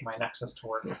sure I take my Nexus to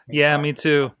work with me. Yeah, me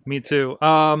too.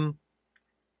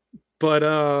 But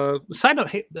side note,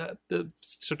 hey,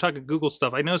 so talking Google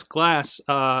stuff. I noticed Glass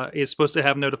is supposed to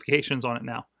have notifications on it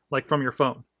now, like from your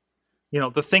phone. You know,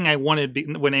 the thing I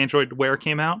wanted when Android Wear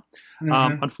came out.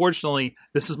 Mm-hmm. Unfortunately,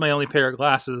 this is my only pair of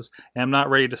glasses, and I'm not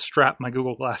ready to strap my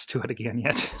Google Glass to it again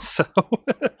yet. So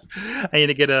I need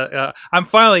to get I'm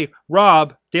finally,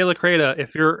 Rob De La Creta,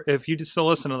 if you still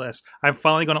listen to this, I'm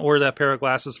finally going to order that pair of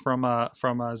glasses from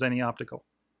Zenni Optical.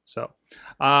 So,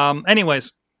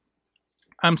 anyways,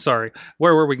 I'm sorry.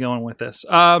 Where were we going with this?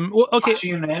 Okay.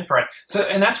 Infrared. So,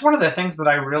 and that's one of the things that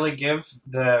I really give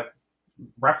the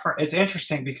reference. It's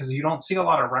interesting because you don't see a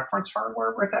lot of reference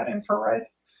hardware with that infrared,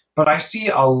 but I see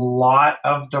a lot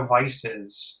of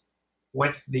devices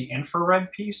with the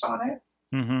infrared piece on it.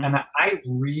 Mm-hmm. And I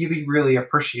really, really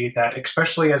appreciate that,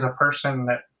 especially as a person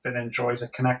that enjoys a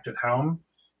connected home.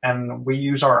 And we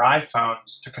use our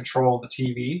iPhones to control the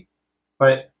TV,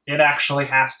 but it actually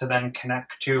has to then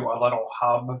connect to a little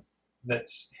hub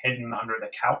that's hidden under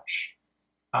the couch.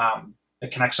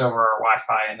 It connects over our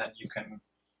Wi-Fi, and then you can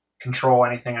control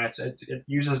anything, and it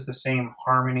uses the same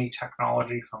Harmony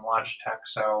technology from Logitech.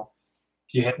 So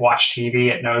if you hit watch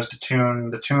TV, it knows to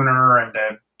tune the tuner and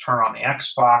to turn on the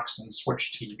Xbox and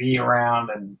switch TV around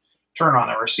and turn on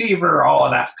the receiver, all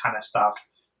of that kind of stuff.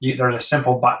 There's a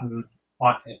simple button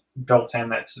built in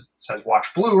that says watch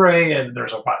Blu-ray, and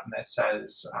there's a button that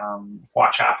says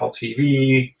watch Apple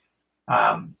TV.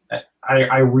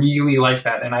 I really like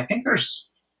that, and I think there's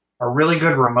a really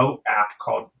good remote app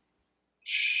called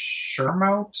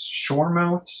Suremote,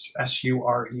 Suremote, I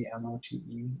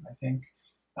think,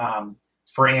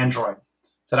 for Android,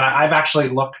 that I've actually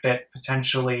looked at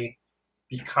potentially,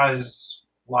 because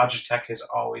Logitech is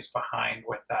always behind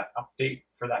with that update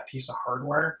for that piece of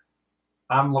hardware.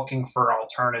 I'm looking for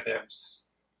alternatives,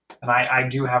 and I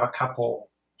do have a couple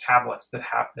tablets that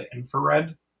have the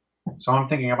infrared, so I'm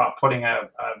thinking about putting a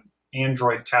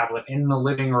Android tablet in the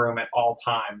living room at all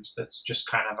times. That's just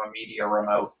kind of a media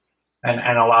remote, and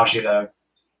allows you to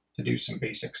do some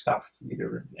basic stuff,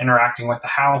 either interacting with the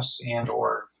house and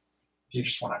or if you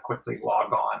just want to quickly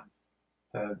log on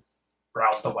to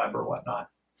browse the web or whatnot.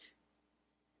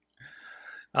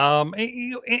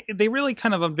 They really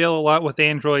kind of unveil a lot with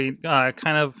Android.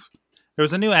 There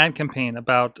was a new ad campaign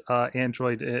about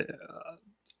Android.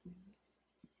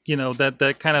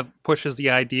 That kind of pushes the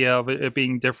idea of it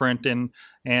being different and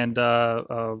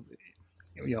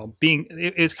being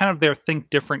it's kind of their think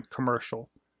different commercial.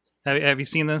 Have you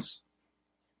seen this?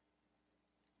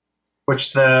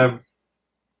 Which the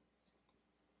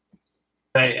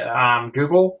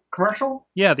Google commercial?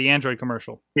 Yeah, the Android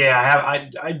commercial. Yeah, I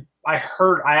have. I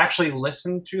heard. I actually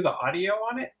listened to the audio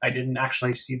on it. I didn't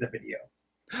actually see the video.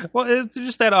 Well, it's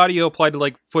just that audio applied to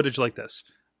like footage like this,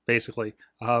 basically,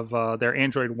 of their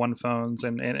Android One phones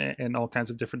and all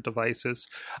kinds of different devices.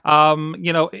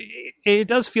 It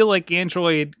does feel like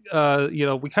Android.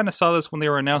 We kind of saw this when they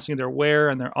were announcing their Wear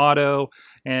and their Auto,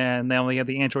 and they only had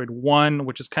the Android One,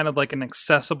 which is kind of like an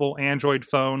accessible Android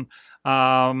phone.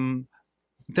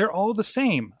 They're all the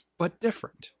same, but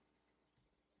different.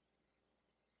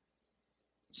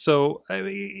 So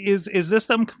is this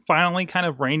them finally kind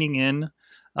of reining in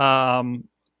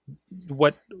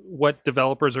what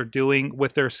developers are doing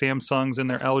with their Samsungs and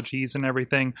their LGs and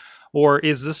everything, or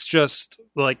is this just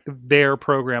like their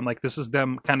program? Like this is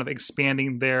them kind of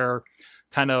expanding their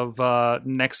kind of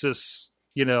Nexus,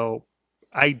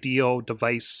 ideal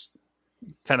device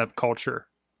kind of culture?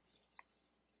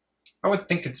 I would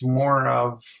think it's more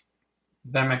of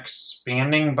them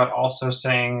expanding, but also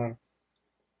saying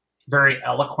very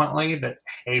eloquently that,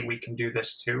 hey, we can do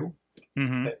this too.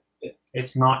 Mm-hmm.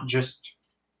 It's not just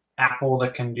Apple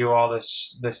that can do all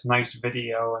this nice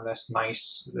video and this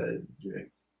nice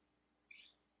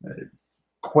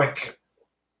quick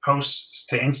posts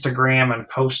to Instagram and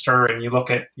poster, and you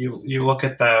look at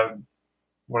the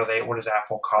what does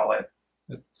Apple call it?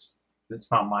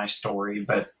 It's not my story,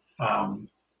 but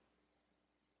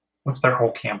what's their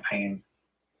whole campaign?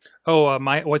 Oh,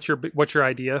 what's your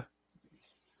idea?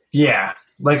 Yeah,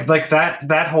 like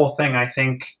that whole thing. I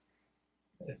think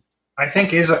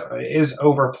is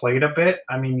overplayed a bit.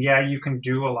 I mean, yeah, you can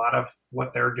do a lot of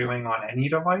what they're doing on any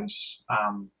device.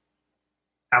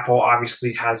 Apple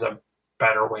obviously has a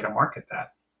better way to market that,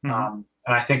 and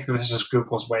I think this is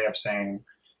Google's way of saying,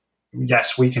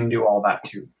 yes, we can do all that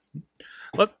too.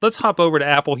 Let's hop over to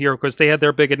Apple here because they had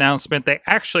their big announcement. They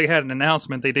actually had an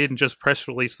announcement. They didn't just press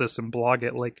release this and blog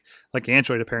it like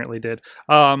Android apparently did.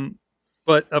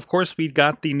 But of course, we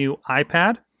got the new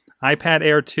iPad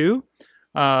Air 2.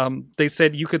 They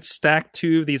said you could stack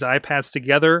two of these iPads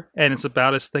together, and it's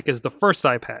about as thick as the first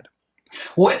iPad.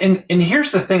 Well, and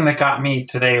here's the thing that got me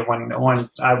today when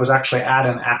I was actually at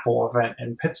an Apple event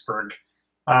in Pittsburgh,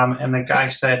 and the guy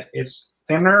said it's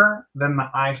thinner than the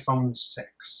iPhone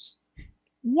 6.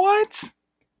 What?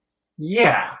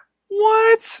 Yeah.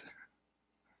 What?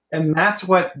 And that's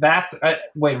wait a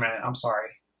minute, I'm sorry.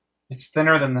 It's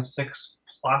thinner than the 6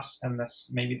 Plus, and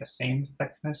this maybe the same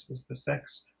thickness as the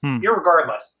 6.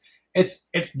 Irregardless, it's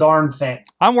darn thin.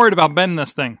 I'm worried about bending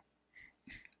this thing.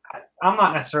 I'm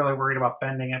not necessarily worried about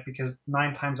bending it because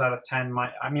 9 times out of 10,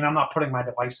 I'm not putting my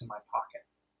device in my pocket.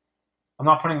 I'm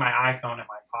not putting my iPhone in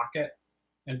my pocket.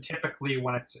 And typically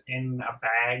when it's in a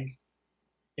bag,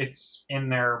 it's in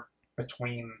there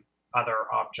between other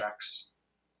objects.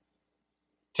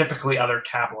 Typically other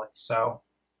tablets. So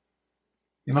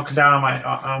you look down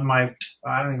on my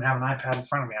I don't even have an iPad in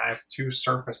front of me. I have 2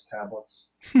 Surface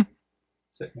tablets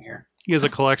sitting here. He has a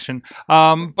collection.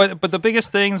 But the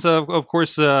biggest things, of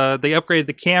course, they upgraded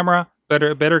the camera,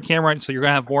 better camera, so you're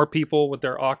gonna have more people with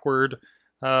their awkward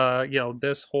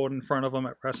This hold in front of them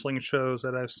at wrestling shows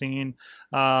that I've seen.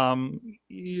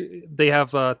 They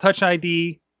have Touch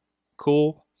ID,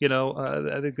 cool.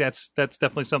 I think that's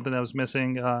definitely something that was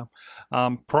missing.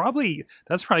 Probably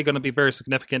that's probably going to be very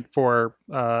significant for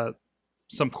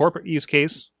some corporate use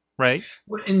case, right?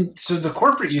 And so the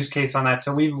corporate use case on that.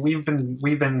 So we've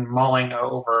been mulling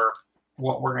over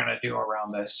what we're going to do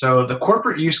around this. So the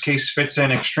corporate use case fits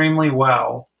in extremely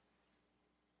well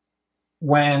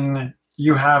when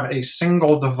you have a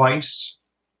single device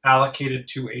allocated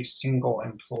to a single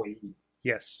employee.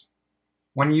 Yes.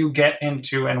 When you get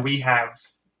into, and we have,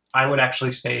 I would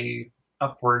actually say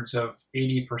upwards of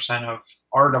 80% of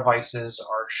our devices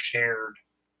are shared,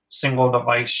 single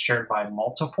device shared by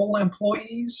multiple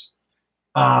employees.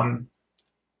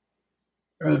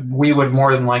 We would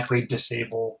more than likely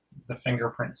disable the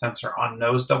fingerprint sensor on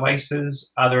those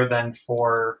devices other than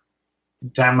for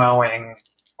demoing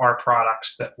our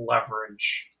products that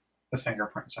leverage the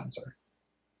fingerprint sensor.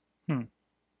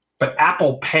 But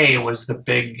Apple Pay was the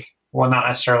big, well, not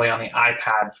necessarily on the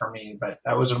iPad for me, but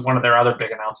that was one of their other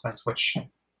big announcements, which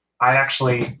I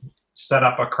actually set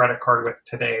up a credit card with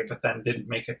today, but then didn't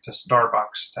make it to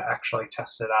Starbucks to actually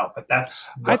test it out. But that's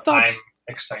what I'm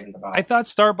excited about. I thought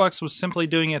Starbucks was simply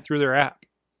doing it through their app.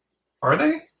 Are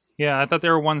they? Yeah, I thought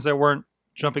there were ones that weren't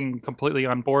jumping completely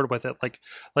on board with it. Like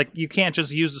you can't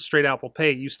just use the straight Apple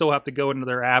Pay. You still have to go into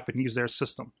their app and use their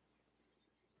system.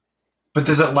 But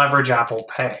does it leverage Apple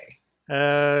Pay?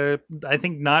 I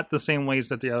think not the same ways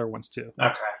that the other ones do.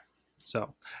 Okay.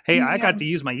 So, hey, I got to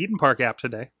use my Eden Park app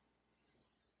today.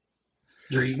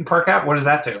 Your Eden Park app? What does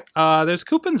that do? There's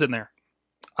coupons in there.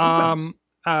 Coupons.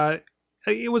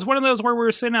 It was one of those where we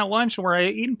were sitting at lunch where I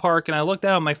ate Eden Park and I looked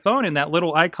down at my phone and that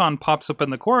little icon pops up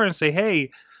in the corner and say, hey,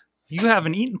 you have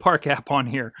an Eden Park app on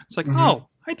here. It's like, oh,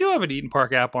 I do have an Eden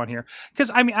Park app on here.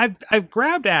 Because, I mean, I've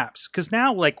grabbed apps. Because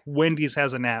now, like, Wendy's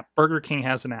has an app. Burger King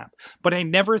has an app. But I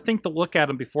never think to look at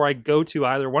them before I go to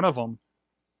either one of them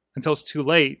until it's too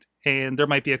late. And there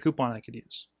might be a coupon I could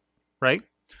use. Right?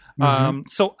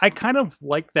 So I kind of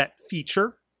like that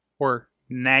feature, or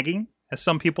nagging, as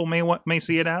some people may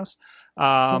see it as.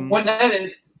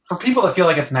 For people that feel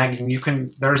like it's nagging, you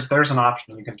can there's an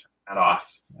option you can turn that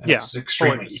off. And it's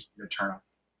extremely easy to turn on.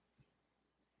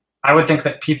 I would think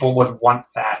that people would want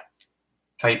that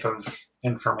type of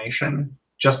information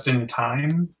just in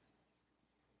time,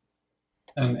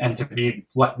 and to be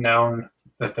let known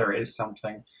that there is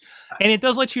something. And it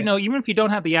does let you know, even if you don't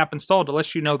have the app installed, it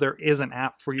lets you know there is an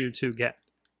app for you to get.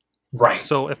 Right.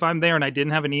 So if I'm there and I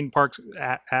didn't have an Eden Park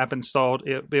app installed,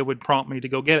 it would prompt me to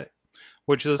go get it.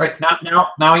 Which is right.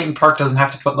 Now Eden Park doesn't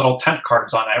have to put little tent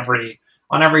cards on every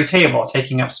table,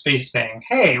 taking up space, saying,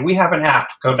 "Hey, we have an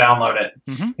app. Go download it."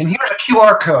 And here's a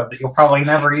QR code that you'll probably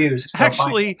never use.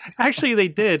 Actually, they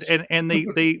did, and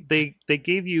they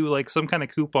gave you like some kind of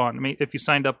coupon if you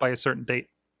signed up by a certain date.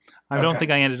 I don't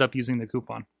think I ended up using the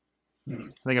coupon. I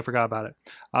think I forgot about it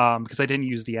because I didn't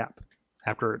use the app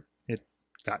after it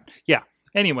got. Yeah.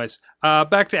 Anyways,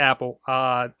 back to Apple.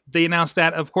 They announced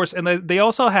that, of course, and they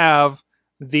also have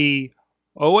the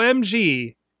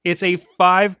OMG. It's a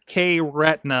 5K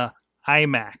Retina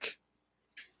iMac.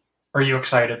 Are you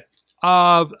excited?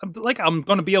 Like I'm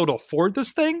going to be able to afford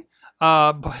this thing,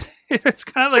 but it's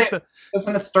kind of like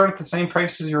doesn't it start at the same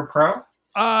price as your Pro?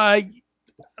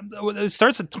 It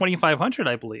starts at $2,500,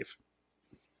 I believe.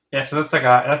 Yeah, so that's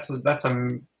a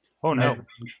oh no,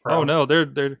 Pro. Oh no,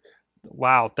 they're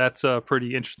wow, that's a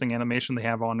pretty interesting animation they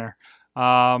have on there.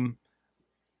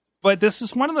 But this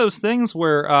is one of those things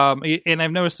where, and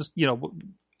I've noticed this,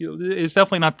 it's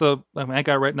definitely not I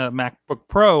got right in a MacBook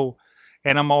Pro,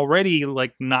 and I'm already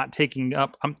like not taking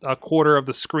up a quarter of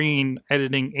the screen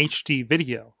editing HD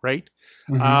video, right?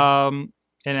 And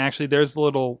actually, there's a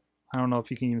little. I don't know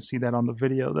if you can even see that on the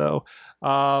video though.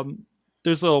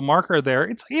 There's a little marker there.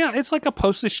 It's like a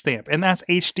postage stamp, and that's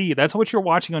HD. That's what you're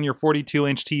watching on your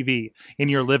 42-inch TV in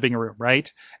your living room,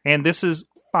 right? And this is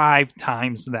 5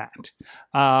 times that.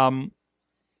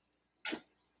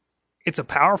 It's a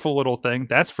powerful little thing,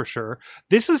 that's for sure.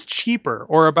 This is cheaper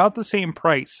or about the same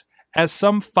price as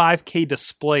some 5K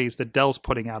displays that Dell's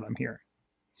putting out, I'm hearing.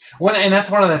 Well, and that's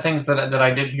one of the things that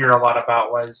I did hear a lot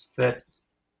about was that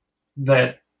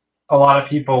a lot of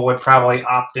people would probably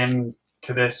opt in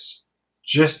to this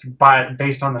just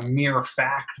based on the mere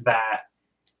fact that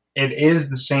it is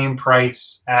the same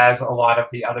price as a lot of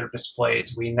the other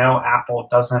displays. We know Apple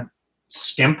doesn't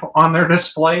skimp on their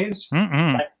displays.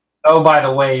 Oh, by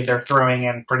the way, they're throwing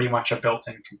in pretty much a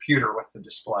built-in computer with the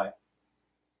display.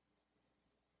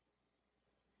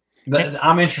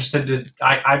 I'm interested to.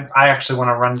 I actually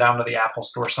want to run down to the Apple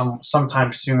Store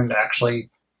sometime soon to actually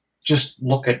just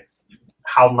look at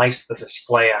how nice the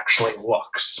display actually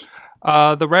looks.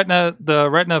 The Retina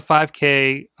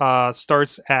 5K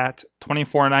starts at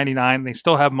 $24.99. They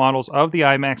still have models of the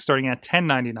iMac starting at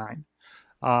 $10.99.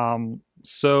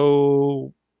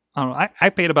 So I don't know. I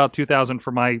paid about $2,000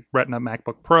 for my Retina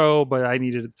MacBook Pro, but I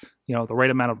needed the right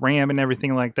amount of RAM and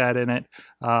everything like that in it,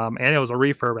 and it was a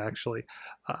refurb actually.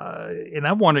 And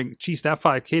I'm wondering, geez, that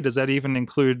 5K, does that even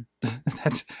include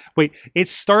that? Wait, it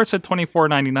starts at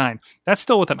 $24.99. That's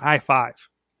still with an i5.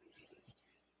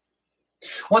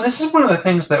 Well, this is one of the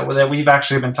things that we've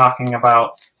actually been talking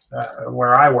about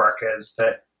where I work, is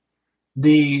that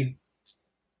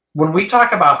when we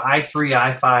talk about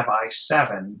i3, i5,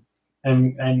 i7,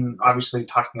 and obviously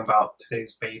talking about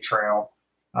today's Bay Trail,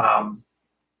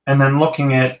 and then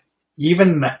looking at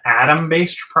even the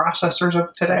Atom-based processors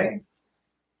of today,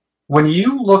 when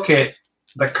you look at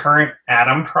the current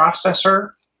Atom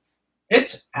processor,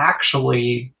 it's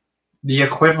actually the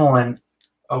equivalent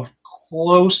of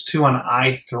close to an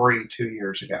i3 2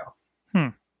 years ago.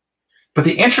 But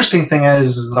the interesting thing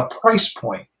is the price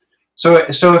point. So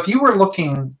if you're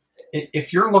looking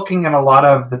at a lot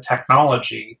of the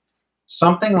technology,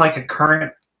 something like a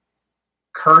current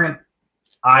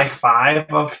i5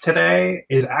 of today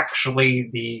is actually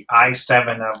the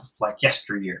i7 of like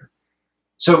yesteryear.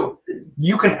 So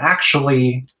you can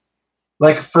actually,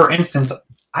 like for instance,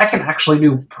 I can actually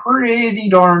do pretty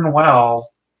darn well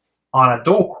on a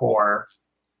dual core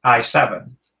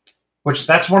i7, which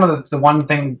that's the one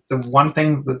thing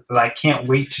that I can't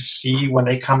wait to see when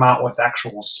they come out with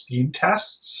actual speed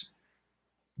tests.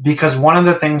 Because one of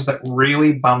the things that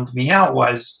really bummed me out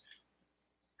was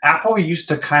Apple used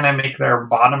to kind of make their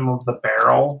bottom of the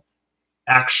barrel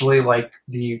actually like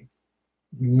the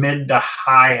mid to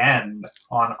high end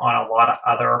on a lot of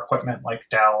other equipment like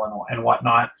Dell and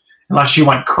whatnot, unless you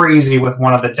went crazy with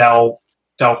one of the Dell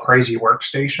crazy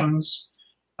workstations.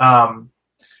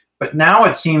 But now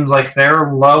it seems like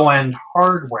their low end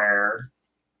hardware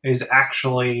is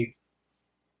actually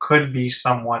could be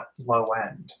somewhat low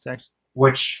end.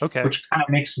 Which kind of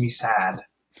makes me sad.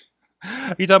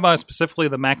 Are you talking about specifically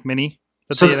the Mac Mini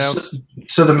that they announced?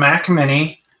 So the Mac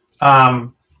Mini,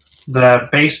 the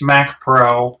base Mac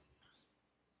Pro,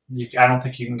 I don't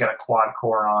think you can get a quad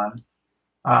core on,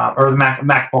 or the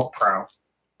MacBook Pro,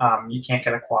 you can't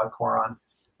get a quad core on,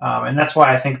 and that's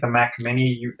why I think the Mac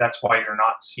Mini, that's why you're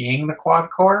not seeing the quad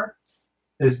core,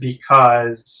 is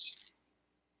because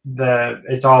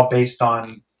it's all based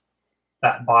on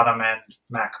that bottom end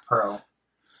Mac Pro.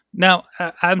 Now,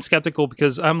 I'm skeptical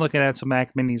because I'm looking at some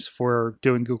Mac Minis for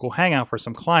doing Google Hangout for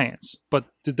some clients. But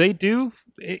did they do,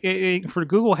 for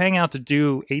Google Hangout to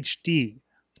do HD,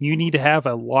 you need to have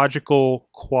a logical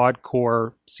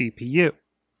quad-core CPU.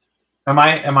 Am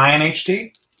I in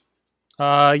HD?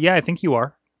 Yeah, I think you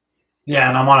are. Yeah,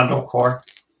 and I'm on a dual core.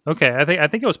 Okay, I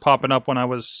think it was popping up when I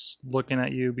was looking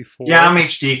at you before. Yeah, I'm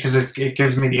HD because it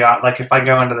gives me the like if I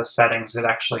go into the settings, it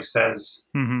actually says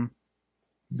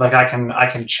like I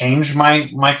can change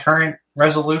my current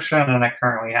resolution, and it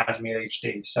currently has me at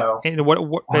HD. So and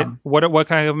what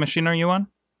kind of machine are you on?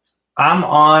 I'm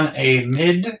on a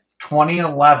mid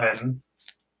 2011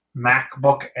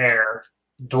 MacBook Air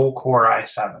dual core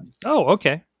i7. Oh,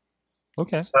 okay.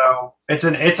 Okay. So it's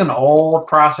an old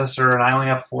processor, and I only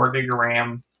have 4 gig of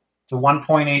RAM. The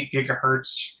 1.8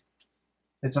 gigahertz.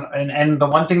 And the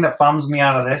one thing that bums me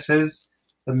out of this is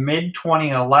the mid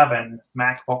 2011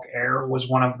 MacBook Air was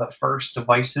one of the first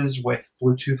devices with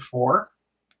Bluetooth 4,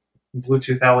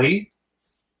 Bluetooth LE,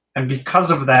 and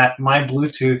because of that, my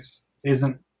Bluetooth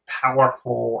isn't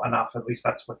powerful enough. At least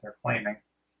that's what they're claiming,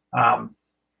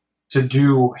 to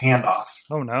do handoff.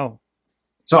 Oh no.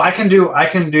 So I can do,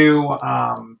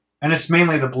 and it's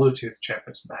mainly the Bluetooth chip.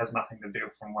 It has nothing to do,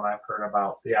 from what I've heard,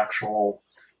 about the actual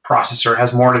processor. It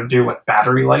has more to do with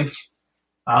battery life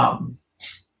on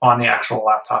the actual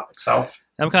laptop itself.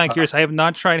 I'm kind of curious. I have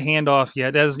not tried handoff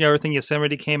yet. As everything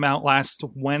Yosemite came out last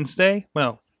Wednesday.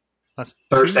 Well, last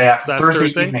Thursday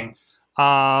Thursday evening.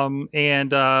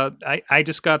 And I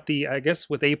just got I guess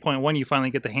with 8.1, you finally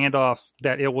get the handoff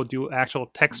that it will do actual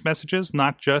text messages,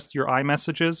 not just your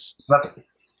iMessages. So that's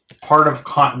part of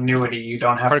continuity. You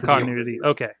don't have part to of continuity.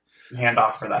 Okay. Hand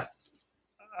off for that.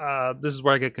 This is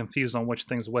where I get confused on which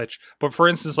thing's which. But for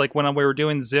instance, like when we were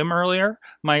doing Zim earlier,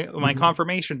 my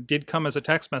confirmation did come as a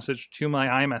text message to my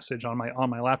iMessage on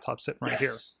my laptop sitting right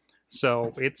here.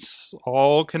 So it's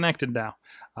all connected now.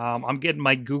 I'm getting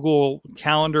my Google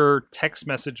Calendar text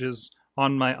messages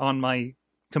on my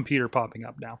computer popping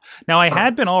up now. Now I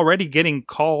had been already getting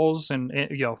calls and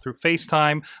through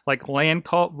FaceTime, like LAN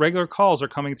call, regular calls are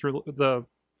coming through the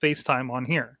FaceTime on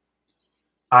here.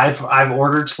 I've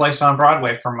ordered Slice on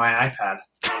Broadway from my iPad,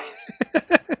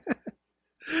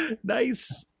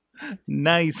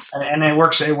 Nice. and it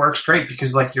works. It works great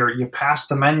because like you pass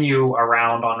the menu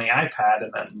around on the iPad,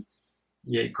 and then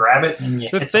you grab it and you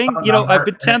The hit thing, phone you know, number, I've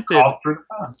been and it tempted calls through the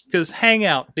phone. because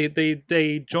Hangout,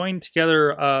 they joined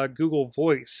together Google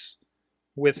Voice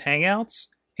with Hangouts,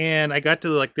 and I got to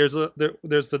like there's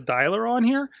the dialer on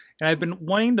here, and I've been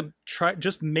wanting to try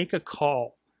just make a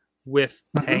call with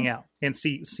Mhm. Hangout and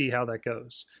see how that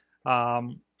goes.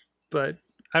 But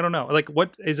I don't know. Like,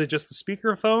 what is it? Just the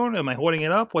speakerphone? Am I holding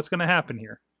it up? What's going to happen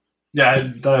here? Yeah,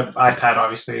 the iPad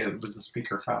obviously it was the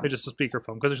speakerphone. It's just a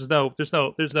speakerphone because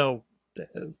there's no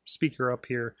speaker up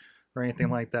here or anything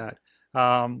like that.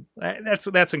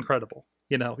 That's incredible.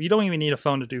 You know, you don't even need a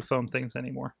phone to do phone things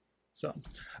anymore. So,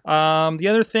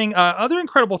 the other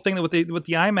incredible thing that with the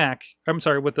iMac, I'm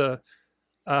sorry, with the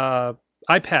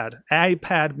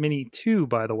iPad Mini 2,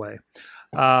 by the way,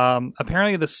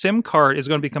 apparently the SIM card is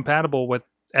going to be compatible with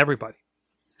everybody.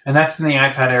 And that's in the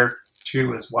iPad Air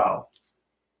 2 as well.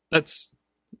 That's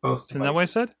Both isn't that what I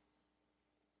devices. said?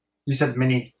 You said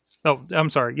Mini. Oh, I'm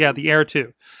sorry. Yeah, the Air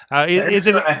 2. Air Is 2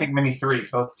 it? and I think Mini 3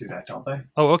 both do that, don't they?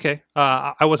 Oh, okay.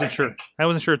 I wasn't I sure. think. I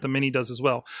wasn't sure if the Mini does as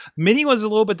well. Mini was a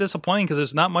little bit disappointing because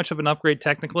there's not much of an upgrade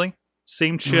technically.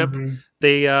 Same chip. Mhm.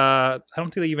 They, I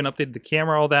don't think they even updated the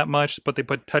camera all that much, but they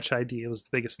put Touch ID. It was the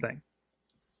biggest thing.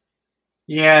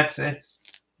 Yeah, it's.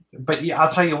 But yeah, I'll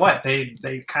tell you what, they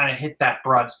kind of hit that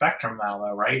broad spectrum now,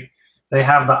 though, right? They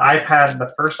have the iPad.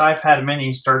 The first iPad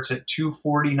Mini starts at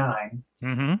 $249,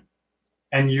 Mm-hmm.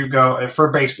 and you go for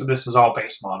base. This is all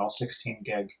base model, 16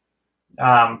 gig.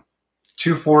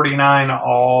 $249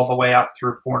 all the way up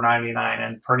through $499,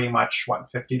 and pretty much what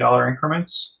 $50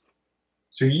 increments.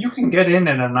 So you can get in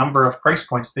at a number of price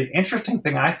points. The interesting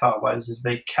thing I thought is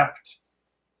they kept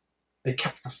the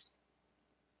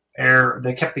Air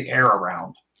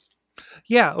around.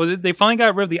 Yeah, well, they finally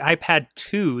got rid of the iPad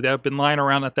 2 that have been lying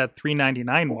around at that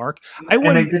 $399 mark. I And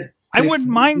wouldn't. I they wouldn't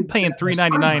mind did paying that in the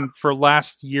spring. $399 for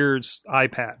last year's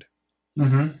iPad,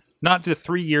 Mm-hmm. not the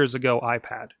 3 years ago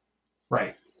iPad.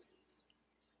 Right.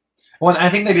 Well, I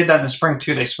think they did that in the spring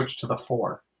too. They switched to the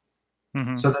 4.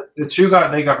 Mm-hmm. So the 2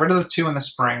 they got rid of the 2 in the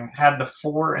spring, had the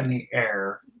 4 in the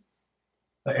Air.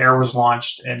 The Air was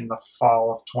launched in the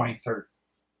fall of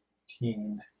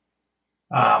 2013.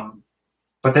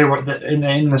 But they were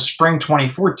in the spring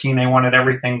 2014. They wanted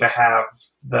everything to have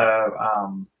the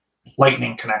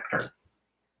Lightning connector,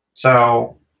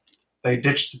 so they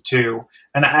ditched the 2.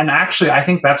 And actually, I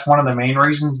think that's one of the main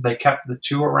reasons they kept the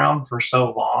 2 around for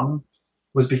so long,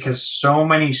 was because so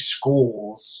many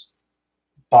schools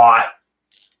bought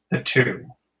the 2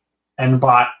 and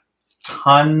bought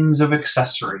tons of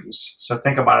accessories. So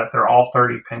think about it; they're all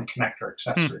 30-pin connector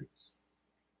accessories.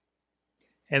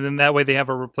 And then that way they have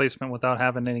a replacement without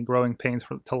having any growing pains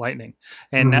to Lightning.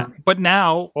 And Mhm.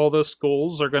 now all those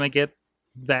schools are going to get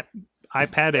that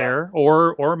iPad Air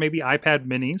or maybe iPad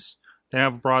Minis. They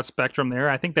have a broad spectrum there.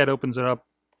 I think that opens it up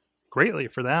greatly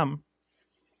for them.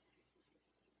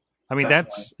 I mean,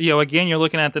 that's, again, you're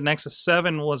looking at the Nexus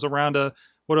 7 was around a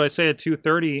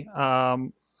 230,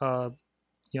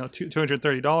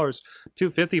 $230,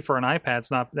 $250 for an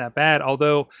iPad's not that bad.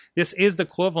 Although this is the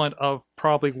equivalent of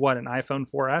probably an iPhone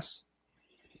 4S.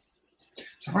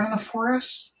 So we're in the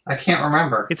 4S? I can't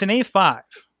remember. It's an A5.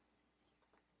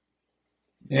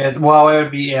 Yeah, well, it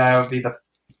would be the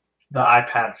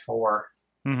iPad 4,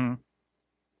 Mm-hmm.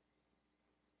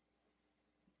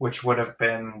 which would have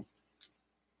been,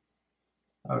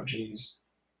 oh geez,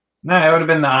 no, it would have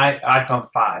been the iPhone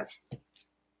 5,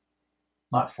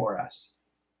 not 4S.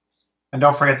 And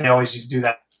don't forget, they always do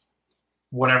that,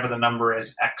 whatever the number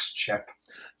is, X chip.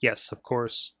 Yes, of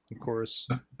course.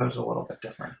 Those are a little bit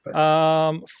different.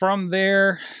 But From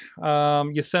there,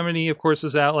 Yosemite, of course,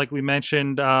 is out, like we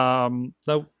mentioned.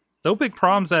 No big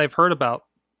problems that I've heard about.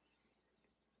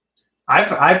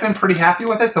 I've been pretty happy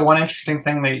with it. The one interesting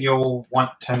thing that you'll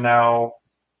want to know,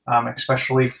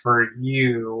 especially for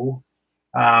you,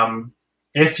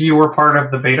 if you were part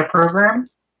of the beta program,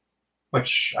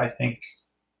 which I think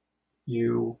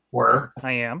you were.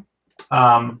 I am.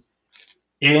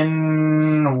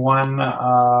 In one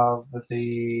of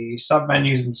the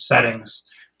submenus and settings,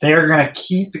 they are going to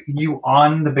keep you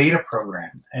on the beta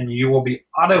program, and you will be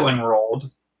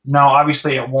auto-enrolled. Now,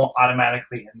 obviously, it won't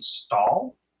automatically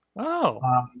install, Oh.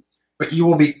 but you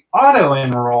will be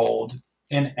auto-enrolled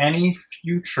in any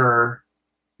future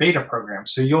beta program.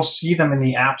 So you'll see them in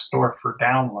the App Store for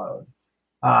download.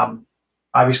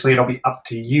 Obviously, it'll be up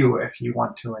to you if you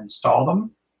want to install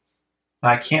them.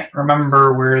 I can't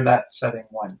remember where that setting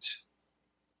went.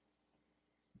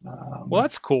 Well,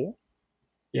 that's cool.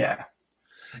 Yeah.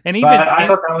 And So even I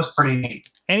thought that was pretty neat.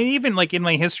 and even like in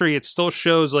my history, it still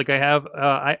shows like I have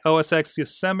OS X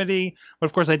Yosemite, but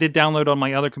of course I did download on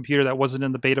my other computer that wasn't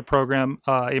in the beta program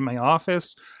in my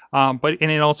office. But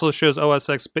it also shows OS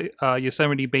X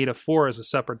Yosemite Beta 4 as a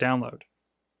separate download.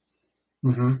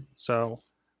 Hmm. So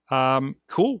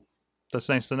cool. That's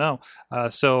nice to know.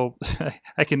 So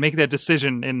I can make that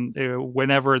decision in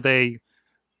whenever they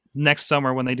next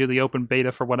summer when they do the open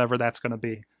beta for whatever that's going to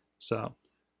be. So.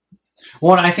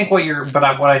 Well, and I think what you're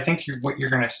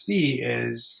going to see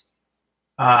is,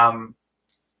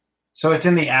 so it's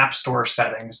in the App Store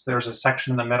settings. There's a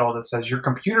section in the middle that says your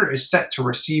computer is set to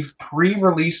receive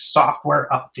pre-release software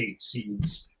update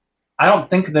seeds. I don't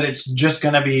think that it's just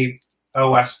going to be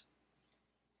OS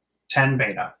 10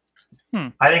 beta.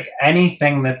 I think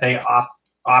anything that they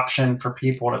option for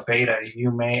people to beta, you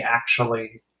may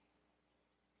actually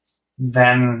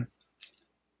then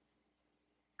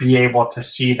be able to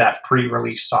see that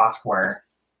pre-release software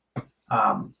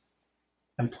and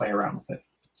play around with it.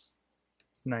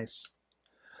 Nice.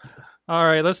 All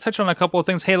right, let's touch on a couple of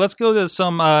things. Hey, let's go to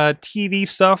some TV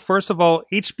stuff. First of all,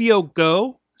 HBO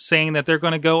Go saying that they're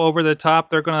going to go over the top.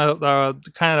 They're going to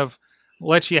kind of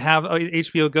let you have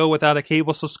HBO Go without a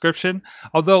cable subscription.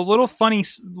 Although a little funny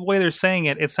the way they're saying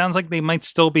it, it sounds like they might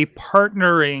still be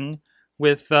partnering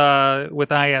with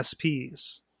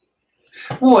ISPs.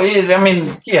 Well, I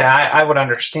mean, yeah, I would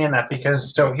understand that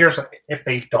because if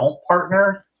they don't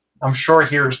partner, I'm sure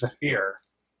here's the fear.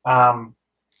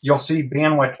 You'll see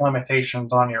bandwidth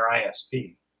limitations on your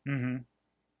ISP. Mm-hmm.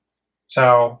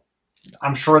 So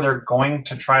I'm sure they're going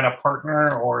to try to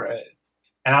partner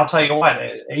and I'll tell you what,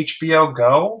 HBO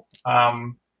Go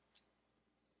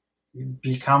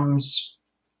becomes,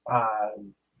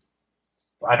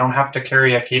 I don't have to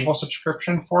carry a cable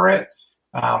subscription for it.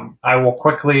 I will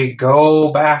quickly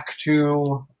go back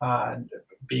to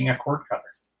being a cord cutter.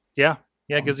 Yeah,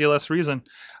 it gives you less reason.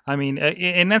 I mean,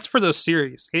 and that's for those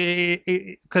series.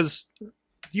 Because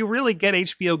do you really get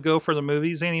HBO Go for the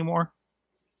movies anymore?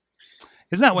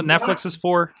 Isn't that what Netflix is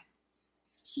for?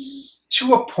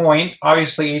 To a point,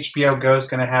 obviously HBO Go is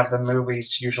going to have the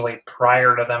movies usually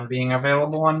prior to them being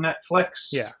available on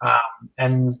Netflix. Yeah.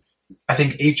 And I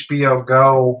think HBO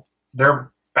Go,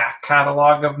 their back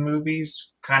catalog of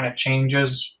movies kind of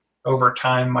changes over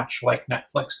time, much like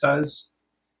Netflix does.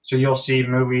 So you'll see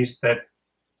movies that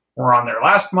were on there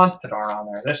last month that aren't on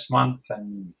there this month,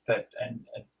 and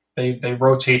they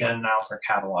rotate in and out their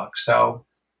catalog. So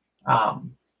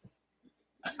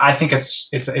I think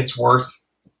it's worth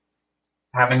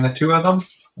having the two of them.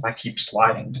 I keep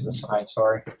sliding to the side,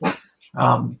 sorry.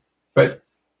 But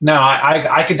no,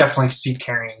 I could definitely see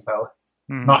carrying both,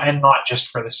 not just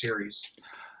for the series.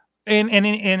 And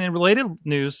in related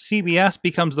news, CBS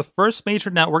becomes the first major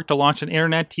network to launch an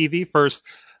internet TV first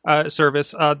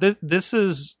service. This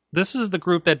is the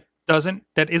group that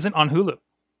isn't on Hulu.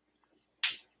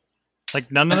 Like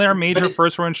none of their major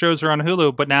first run shows are on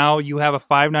Hulu, but now you have a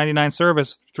 $5.99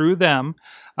 service through them.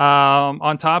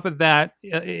 On top of that,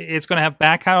 it's going to have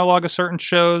back catalog of certain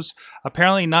shows.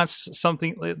 Apparently, not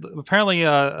something. Apparently,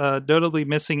 notably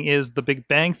missing is the Big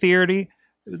Bang Theory,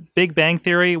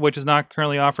 which is not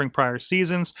currently offering prior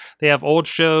seasons. They have old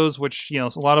shows, which a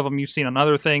lot of them you've seen on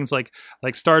other things like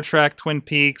Star Trek, Twin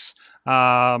Peaks.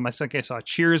 I think I saw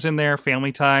Cheers in there,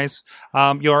 Family Ties.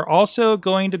 You're also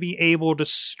going to be able to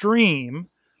stream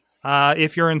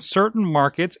if you're in certain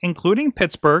markets, including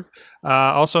Pittsburgh,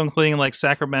 also including like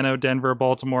Sacramento, Denver,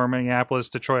 Baltimore, Minneapolis,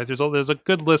 Detroit. There's a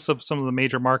good list of some of the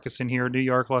major markets in here: New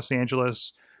York, Los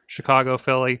Angeles, Chicago,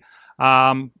 Philly.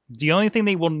 The only thing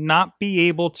they will not be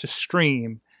able to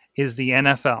stream is the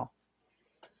NFL.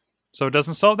 So it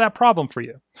doesn't solve that problem for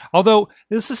you. Although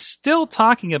this is still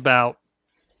talking about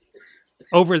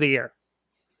over the air.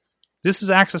 This is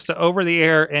access to over the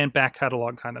air and back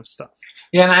catalog kind of stuff.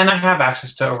 Yeah, and I have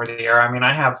access to over the air. I mean,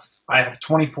 I have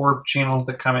 24 channels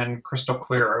that come in crystal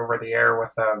clear over the air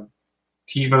with a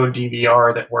TiVo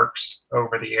DVR that works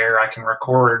over the air. I can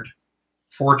record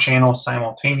 4 channels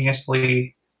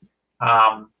simultaneously.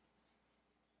 I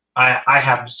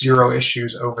have zero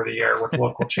issues over the air with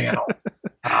local channel.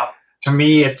 To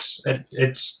me,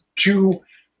 it's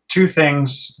two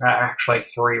things, actually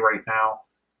 3 right now,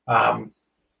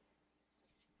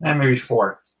 and maybe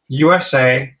 4.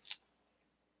 USA,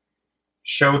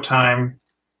 Showtime,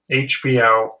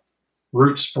 HBO,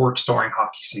 Root Sports during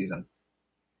hockey season.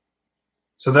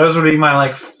 So those would be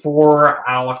my 4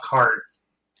 a la carte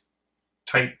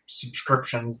type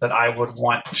subscriptions that I would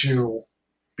want to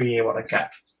be able to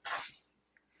get.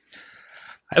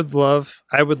 I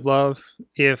would love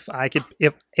if I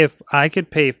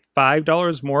could pay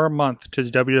 $5 more a month to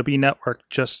the WWE Network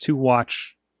just to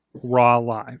watch Raw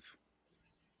live.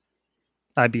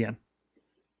 I'd be in.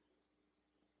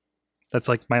 That's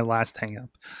like my last hang up.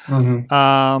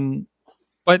 Mm-hmm.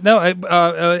 But no,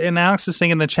 and Alex is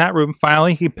saying in the chat room,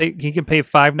 finally he can pay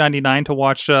 $5.99 to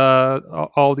watch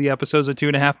all the episodes of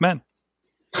 2.5 Men.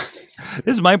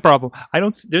 This is my problem.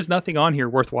 There's nothing on here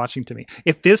worth watching to me.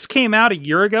 If this came out a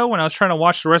year ago when I was trying to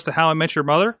watch the rest of How I Met Your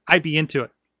Mother, I'd be into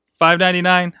it.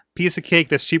 $5.99, piece of cake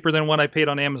that's cheaper than what I paid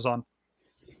on Amazon.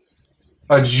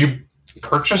 Did you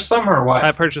purchase them or what?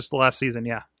 I purchased the last season,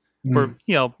 yeah. For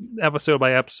episode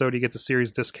by episode, you get the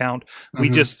series discount.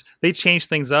 They changed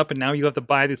things up, and now you have to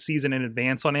buy the season in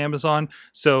advance on Amazon.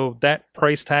 So that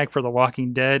price tag for The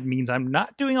Walking Dead means I'm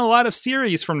not doing a lot of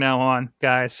series from now on,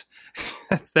 guys.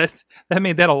 that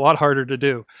made that a lot harder to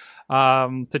do.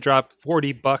 To drop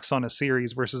 $40 on a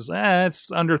series versus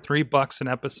it's under $3 an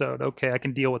episode. Okay, I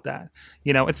can deal with that.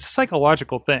 It's a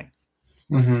psychological thing.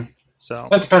 Mm-hmm. So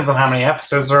that depends on how many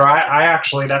episodes there are. I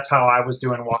actually, that's how I was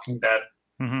doing Walking Dead.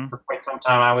 Mm-hmm. For quite some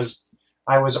time, I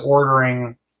was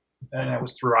ordering, and it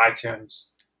was through iTunes,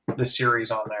 the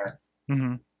series on there.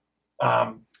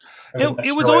 Mm-hmm.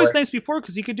 It was always nice before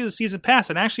because you could do the season pass,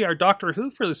 and actually our Doctor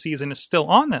Who for the season is still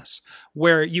on this,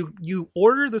 where you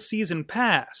order the season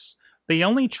pass. They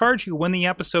only charge you when the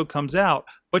episode comes out,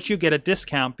 but you get a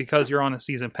discount because you're on a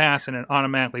season pass, and it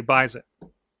automatically buys it.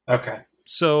 Okay.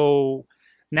 So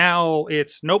now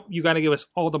it's nope. You got to give us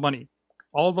all the money.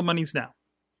 All the money's now.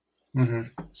 Mm-hmm.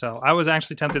 So I was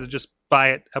actually tempted to just buy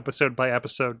it episode by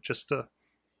episode just to,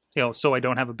 so I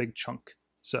don't have a big chunk.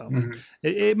 So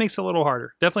it makes it a little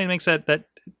harder. Definitely makes that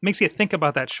makes you think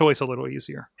about that choice a little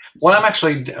easier. Well, I'm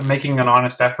actually making an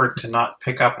honest effort to not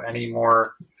pick up any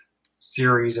more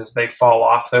series as they fall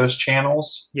off those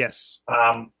channels. Yes.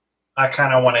 I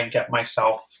kind of want to get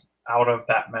myself out of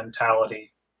that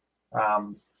mentality.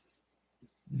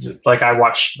 Like I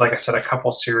watched, like I said, a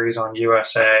couple series on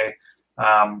USA.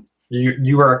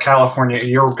 You were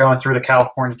you were going through the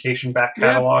Californication back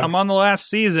catalog. Yeah, I'm on the last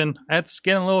season. That's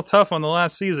getting a little tough on the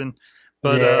last season,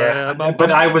 but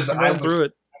I was through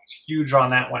it. Huge on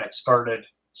that when it started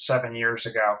 7 years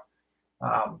ago.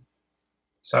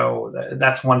 So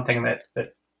that's one thing that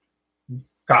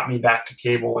got me back to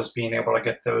cable was being able to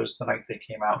get those the night they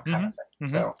came out, kind of thing.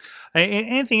 Mm-hmm. So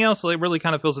anything else that really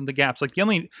kind of fills in the gaps, like the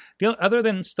only other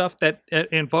than stuff that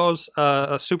involves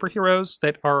superheroes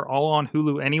that are all on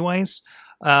Hulu anyways.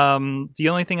 The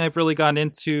only thing I've really gotten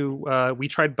into, we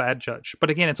tried Bad Judge, but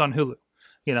again, it's on Hulu.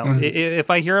 If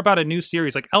I hear about a new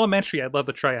series like Elementary, I'd love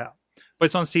to try out, but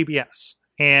it's on CBS,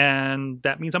 and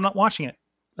that means I'm not watching it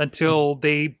until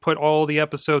they put all the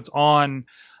episodes on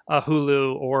a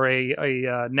Hulu or a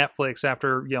Netflix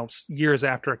after years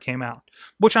after it came out,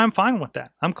 which I'm fine with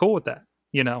that. I'm cool with that.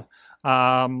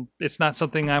 It's not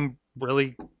something I'm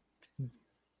really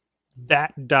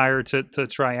that dire to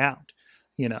try out.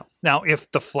 Now if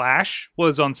The Flash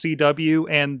was on CW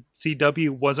and CW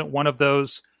wasn't one of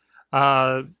those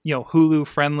Hulu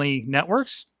friendly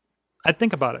networks, I'd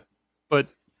think about it.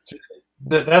 But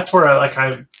that's where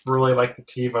I really like the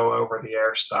TiVo over the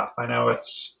air stuff. I know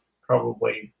it's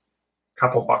probably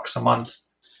couple bucks a month,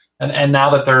 and now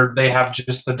that they have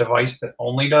just the device that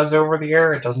only does over the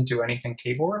air, it doesn't do anything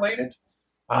cable related.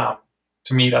 To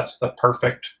me, that's the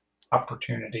perfect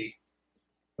opportunity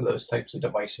for those types of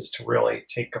devices to really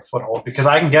take a foothold, because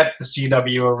I can get the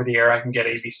CW over the air, I can get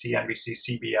ABC, NBC,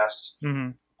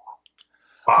 CBS,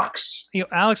 Fox.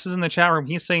 Alex is in the chat room.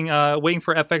 He's saying waiting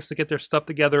for FX to get their stuff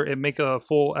together and make a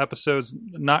full episodes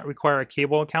not require a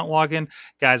cable account login.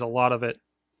 Guys, a lot of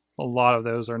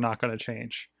those are not going to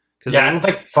change. Yeah, I don't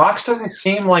think Fox doesn't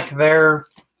seem like they're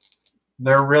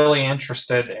really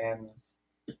interested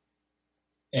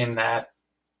in that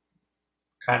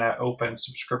kind of open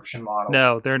subscription model.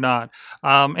 No, they're not.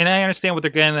 And I understand what they're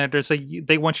getting at.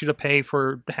 They want you to pay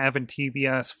for having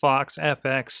TBS, Fox,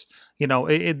 FX.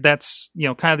 That's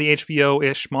kind of the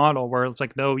HBO-ish model where it's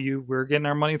like, no, we're getting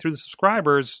our money through the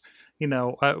subscribers.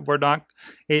 We're not,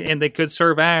 and they could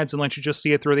serve ads and let you just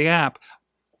see it through the app.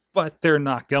 But they're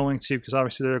not going to, because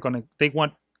obviously they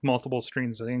want multiple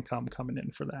streams of income coming in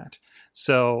for that.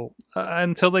 So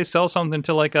until they sell something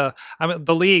to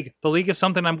the League is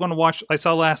something I'm going to watch. I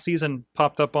saw last season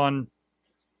popped up on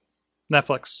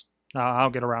Netflix. I'll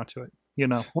get around to it.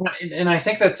 And I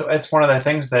think it's one of the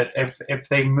things that if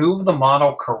they move the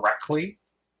model correctly,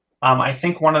 I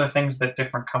think one of the things that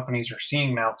different companies are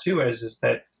seeing now too is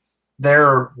that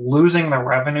they're losing the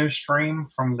revenue stream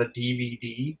from the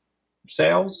DVD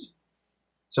sales.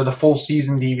 So the full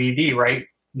season DVD, right?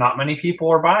 not many people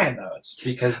are buying those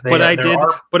because But there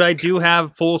are. I do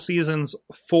have full seasons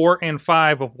 4 and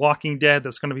 5 of Walking Dead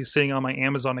that's going to be sitting on my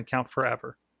Amazon account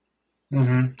forever.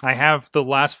 Mhm. I have the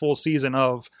last full season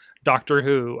of Doctor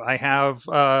Who. I have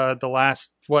the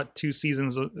last 2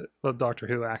 seasons of Doctor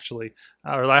Who actually,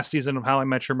 or last season of How I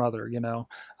Met Your Mother.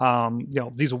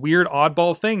 These weird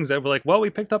oddball things that were like, well, we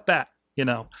picked up that.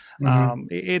 Mhm.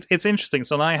 It's interesting.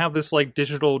 So now I have this like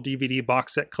digital DVD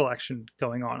box set collection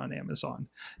going on Amazon.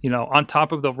 On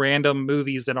top of the random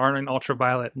movies that aren't in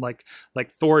ultraviolet, like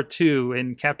Thor 2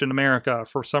 and Captain America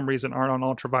for some reason aren't on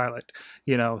ultraviolet.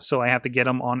 So I have to get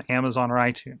them on Amazon or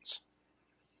iTunes.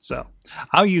 So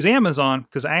I'll use Amazon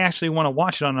because I actually want to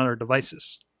watch it on other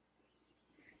devices.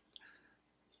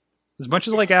 As much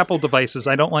as I like Apple devices,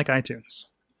 I don't like iTunes.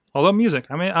 Although music,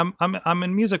 I mean, I'm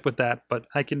in music with that, but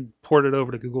I can port it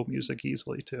over to Google Music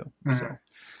easily too. Mhm. So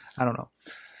I don't know.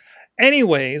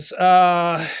 Anyways,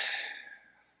 by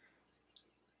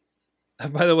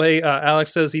the way,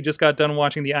 Alex says he just got done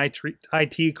watching the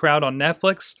IT Crowd on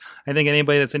Netflix. I think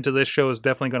anybody that's into this show is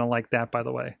definitely going to like that. By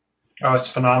the way, Oh,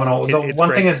 it's phenomenal. The It's one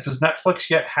great. thing is, does Netflix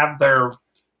yet have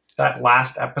that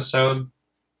last episode?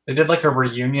 They did like a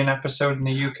reunion episode in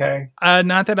the UK.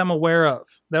 not that I'm aware of.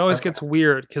 That always Okay. gets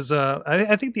weird because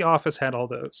I think The Office had all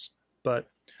those, but.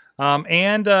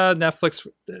 And Netflix,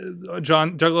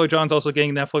 Juggalo John's also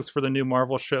getting Netflix for the new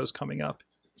Marvel shows coming up.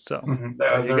 So Mhm.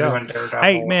 there you They're go. doing Daredevil.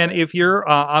 Hey man, if you're,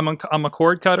 I'm a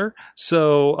cord cutter,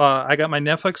 so I got my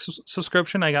Netflix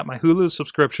subscription, I got my Hulu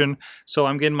subscription, so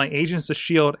I'm getting my Agents of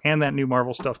Shield and that new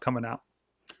Marvel stuff coming out.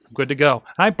 I'm good to go.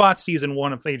 I bought season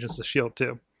 1 of Agents of Shield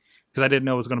too, because I didn't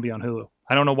know it was going to be on Hulu.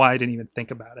 I don't know why I didn't even think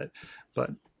about it,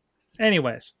 but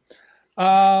anyways,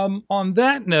 on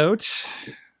that note.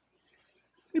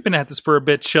 We've been at this for a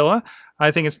bit, Chilla. I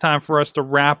think it's time for us to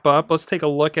wrap up. Let's take a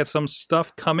look at some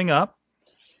stuff coming up.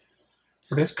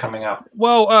 What is coming up?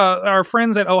 Well, our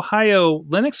friends at Ohio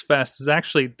Linux Fest is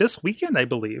actually this weekend, I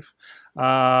believe.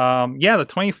 The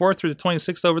 24th through the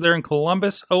 26th over there in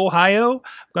Columbus, Ohio. I'm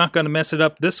not going to mess it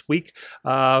up this week.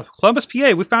 Columbus,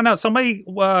 PA. We found out somebody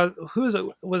who is it?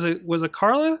 Was it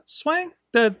Carla Swang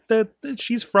that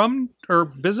she's from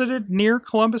or visited near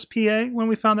Columbus, PA? When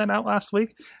we found that out last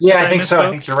week. Yeah, Did I think so. I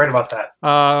misspoke? think you're right about that.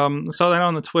 Saw that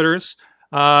on the Twitters.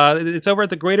 It's over at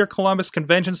the Greater Columbus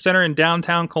Convention Center in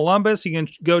downtown Columbus. You can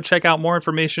go check out more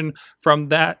information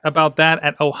about that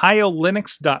at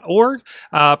ohiolinux.org.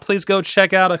 Please go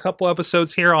check out a couple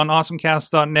episodes here on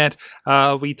awesomecast.net.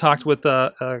 We talked with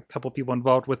a couple people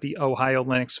involved with the Ohio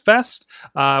Linux Fest.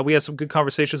 We had some good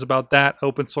conversations about that,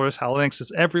 open source, how Linux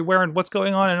is everywhere, and what's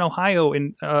going on in Ohio,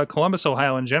 in Columbus,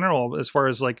 Ohio in general, as far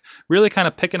as like really kind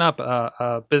of picking up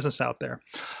business out there.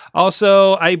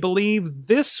 Also, I believe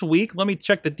this week, let me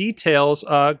check the details.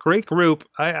 Great group.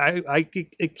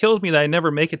 It kills me that I never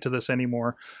make it to this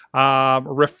anymore.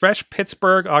 Refresh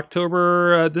Pittsburgh,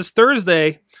 this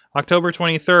Thursday, October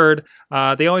 23rd.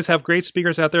 They always have great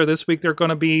speakers out there. This week they're going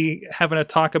to be having a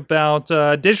talk about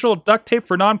digital duct tape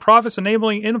for nonprofits,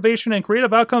 enabling innovation and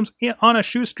creative outcomes on a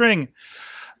shoestring.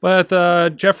 With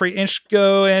Jeffrey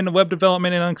Inchko and web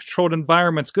development in uncontrolled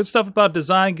environments. Good stuff about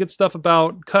design, good stuff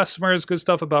about customers, good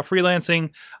stuff about freelancing.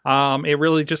 It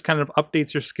really just kind of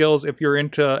updates your skills if you're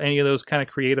into any of those kind of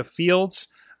creative fields.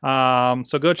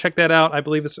 So go check that out. I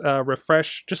believe it's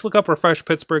Refresh. Just look up Refresh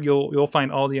Pittsburgh. You'll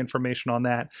find all the information on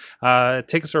that.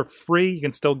 Tickets are free. You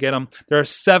can still get them. There are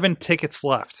 7 tickets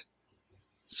left.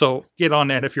 So get on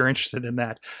that if you're interested in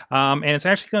that. And it's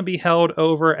actually going to be held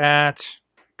over at...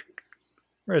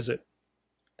 Where is it?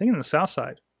 I think in the south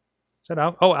side. Is that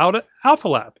out at Alpha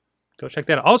Lab? Go check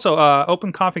that out. Also,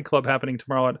 Open Coffee Club happening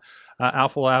tomorrow at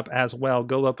Alpha Lab as well.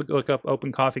 Go look up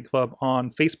Open Coffee Club on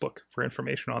Facebook for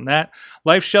information on that.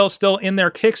 Life Shell's still in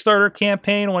their Kickstarter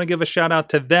campaign. I want to give a shout out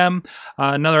to them.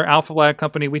 Another Alpha Lab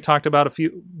company we talked about a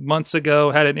few months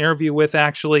ago, had an interview with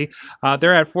actually.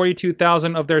 They're at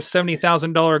 $42,000 of their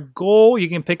 $70,000 goal. You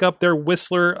can pick up their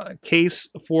Whistler case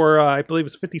for, I believe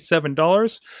it's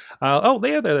 $57.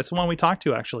 That's the one we talked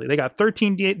to actually. They got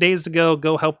 13 days to go.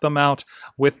 Go help them out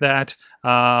with that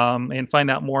and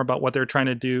find out more about what they're trying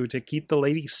to do to keep the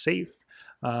ladies safe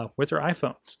with their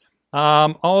iPhones.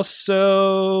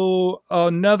 Also, go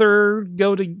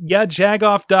to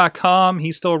Jagoff.com.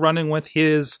 He's still running with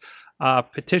his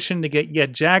petition to get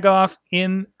Jagoff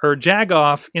in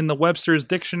the Webster's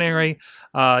Dictionary.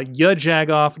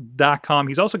 Jagoff.com.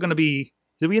 He's also going to be.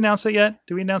 Did we announce it yet?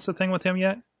 Did we announce the thing with him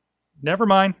yet? Never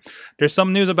mind. There's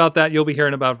some news about that you'll be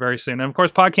hearing about very soon. And of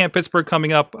course, PodCamp Pittsburgh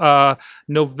coming up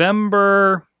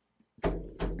November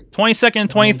 22nd and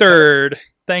 23rd.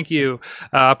 Thank you.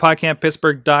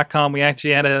 PodcampPittsburgh.com. We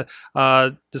actually had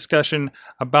a discussion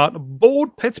about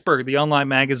Bold Pittsburgh, the online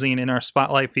magazine, in our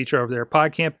spotlight feature over there.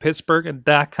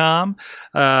 PodcampPittsburgh.com.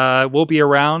 We'll be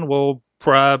around. We'll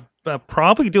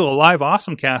probably do a live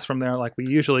awesome cast from there like we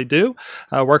usually do.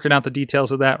 Working out the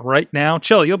details of that right now.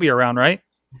 Chill, you'll be around, right?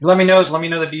 Let me know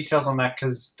the details on that,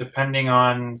 because depending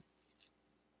on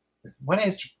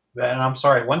when's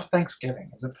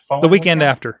Thanksgiving? Is it the following The weekend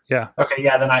after, yeah. Okay,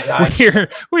 yeah, then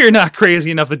We're not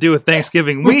crazy enough to do a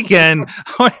Thanksgiving weekend.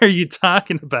 What are you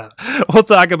talking about? We'll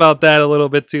talk about that a little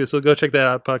bit too. So go check that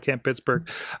out, Podcamp Pittsburgh.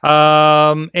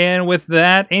 And with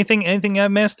that, anything I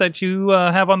missed that you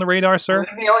have on the radar, sir?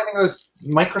 The only thing that's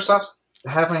Microsoft's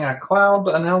having a cloud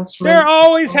announcement. They're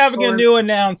always having a new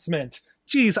announcement.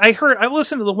 Jeez, I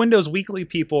listened to the Windows Weekly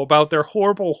people about their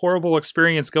horrible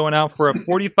experience going out for a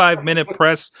 45-minute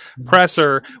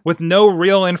presser with no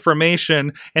real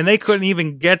information, and they couldn't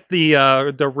even get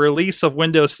the release of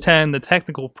Windows 10, the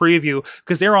technical preview,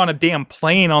 because they were on a damn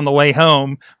plane on the way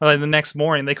home the next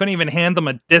morning. They couldn't even hand them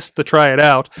a disc to try it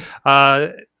out.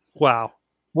 Wow.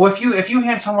 Well, if you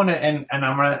hand someone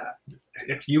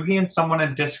if you hand someone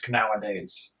a disc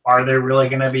nowadays, are they really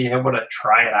going to be able to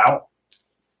try it out?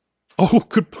 Oh,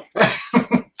 good. They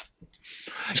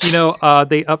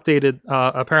updated,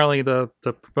 apparently the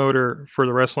promoter for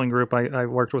the wrestling group I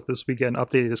worked with this weekend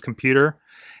updated his computer,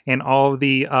 and all of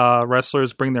the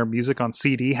wrestlers bring their music on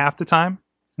CD half the time.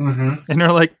 Mm-hmm. And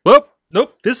they're like, whoop,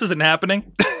 nope, this isn't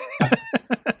happening.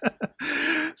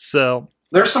 So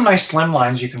there's some nice slim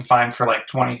lines you can find for like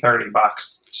 $20-$30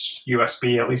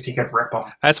 USB. At least you could rip them.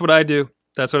 That's what I do.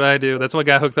 That's what I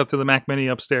got hooked up to the Mac Mini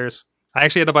upstairs. I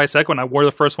actually had to buy a second one. I wore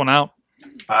the first one out.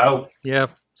 Oh. Yeah.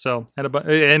 So I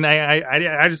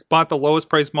just bought the lowest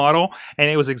price model,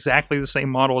 and it was exactly the same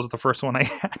model as the first one I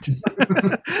had.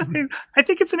 I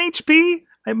think it's an HP.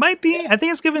 It might be. I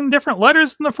think it's giving different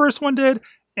letters than the first one did.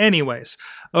 Anyways,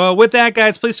 with that,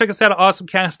 guys, please check us out at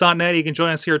awesomecast.net. You can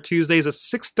join us here Tuesdays at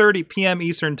 6:30 p.m.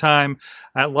 Eastern Time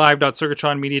at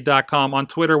live.sorgatronmedia.com. On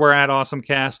Twitter, we're at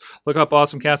awesomecast. Look up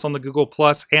awesomecast on the Google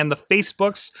Plus and the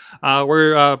Facebooks.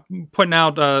 We're putting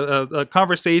out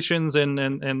conversations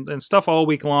and stuff all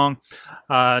week long,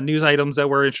 news items that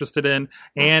we're interested in.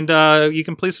 And you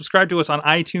can please subscribe to us on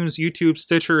iTunes, YouTube,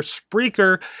 Stitcher,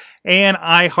 Spreaker, and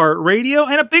iHeartRadio.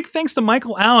 And a big thanks to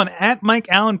Michael Allen at Mike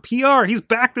Allen PR. He's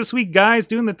back this week, guys,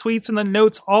 doing the tweets and the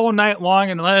notes all night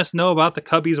long and let us know about the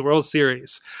Cubbies World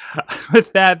Series.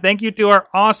 With that, thank you to our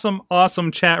awesome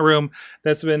chat room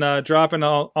that's been dropping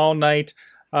all night.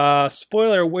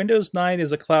 Spoiler, Windows 9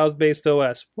 is a cloud-based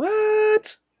OS.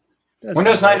 What?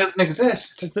 Windows 9 doesn't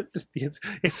exist.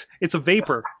 It's a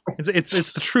vapor.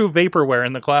 It's the true vaporware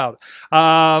in the cloud.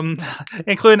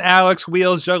 Including Alex,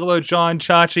 Wheels, Juggalo, John,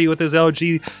 Chachi with his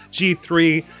LG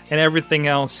G3 and everything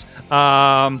else.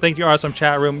 Thank you, awesome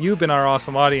chat room. You've been our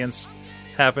awesome audience.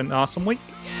 Have an awesome week.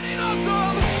 Getting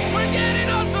awesome, we're getting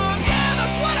awesome, yeah,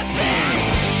 that's what I said.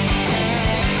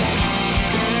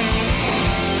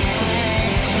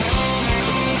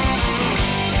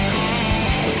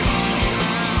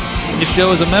 This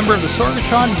show is a member of the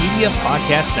Sorgatron Media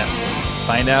Podcast Network.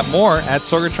 Find out more at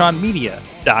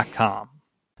sorgatronmedia.com.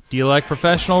 Do you like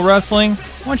professional wrestling?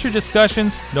 Want your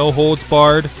discussions no holds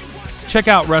barred? Check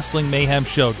out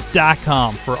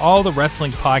WrestlingMayhemShow.com for all the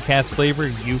wrestling podcast flavor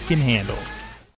you can handle.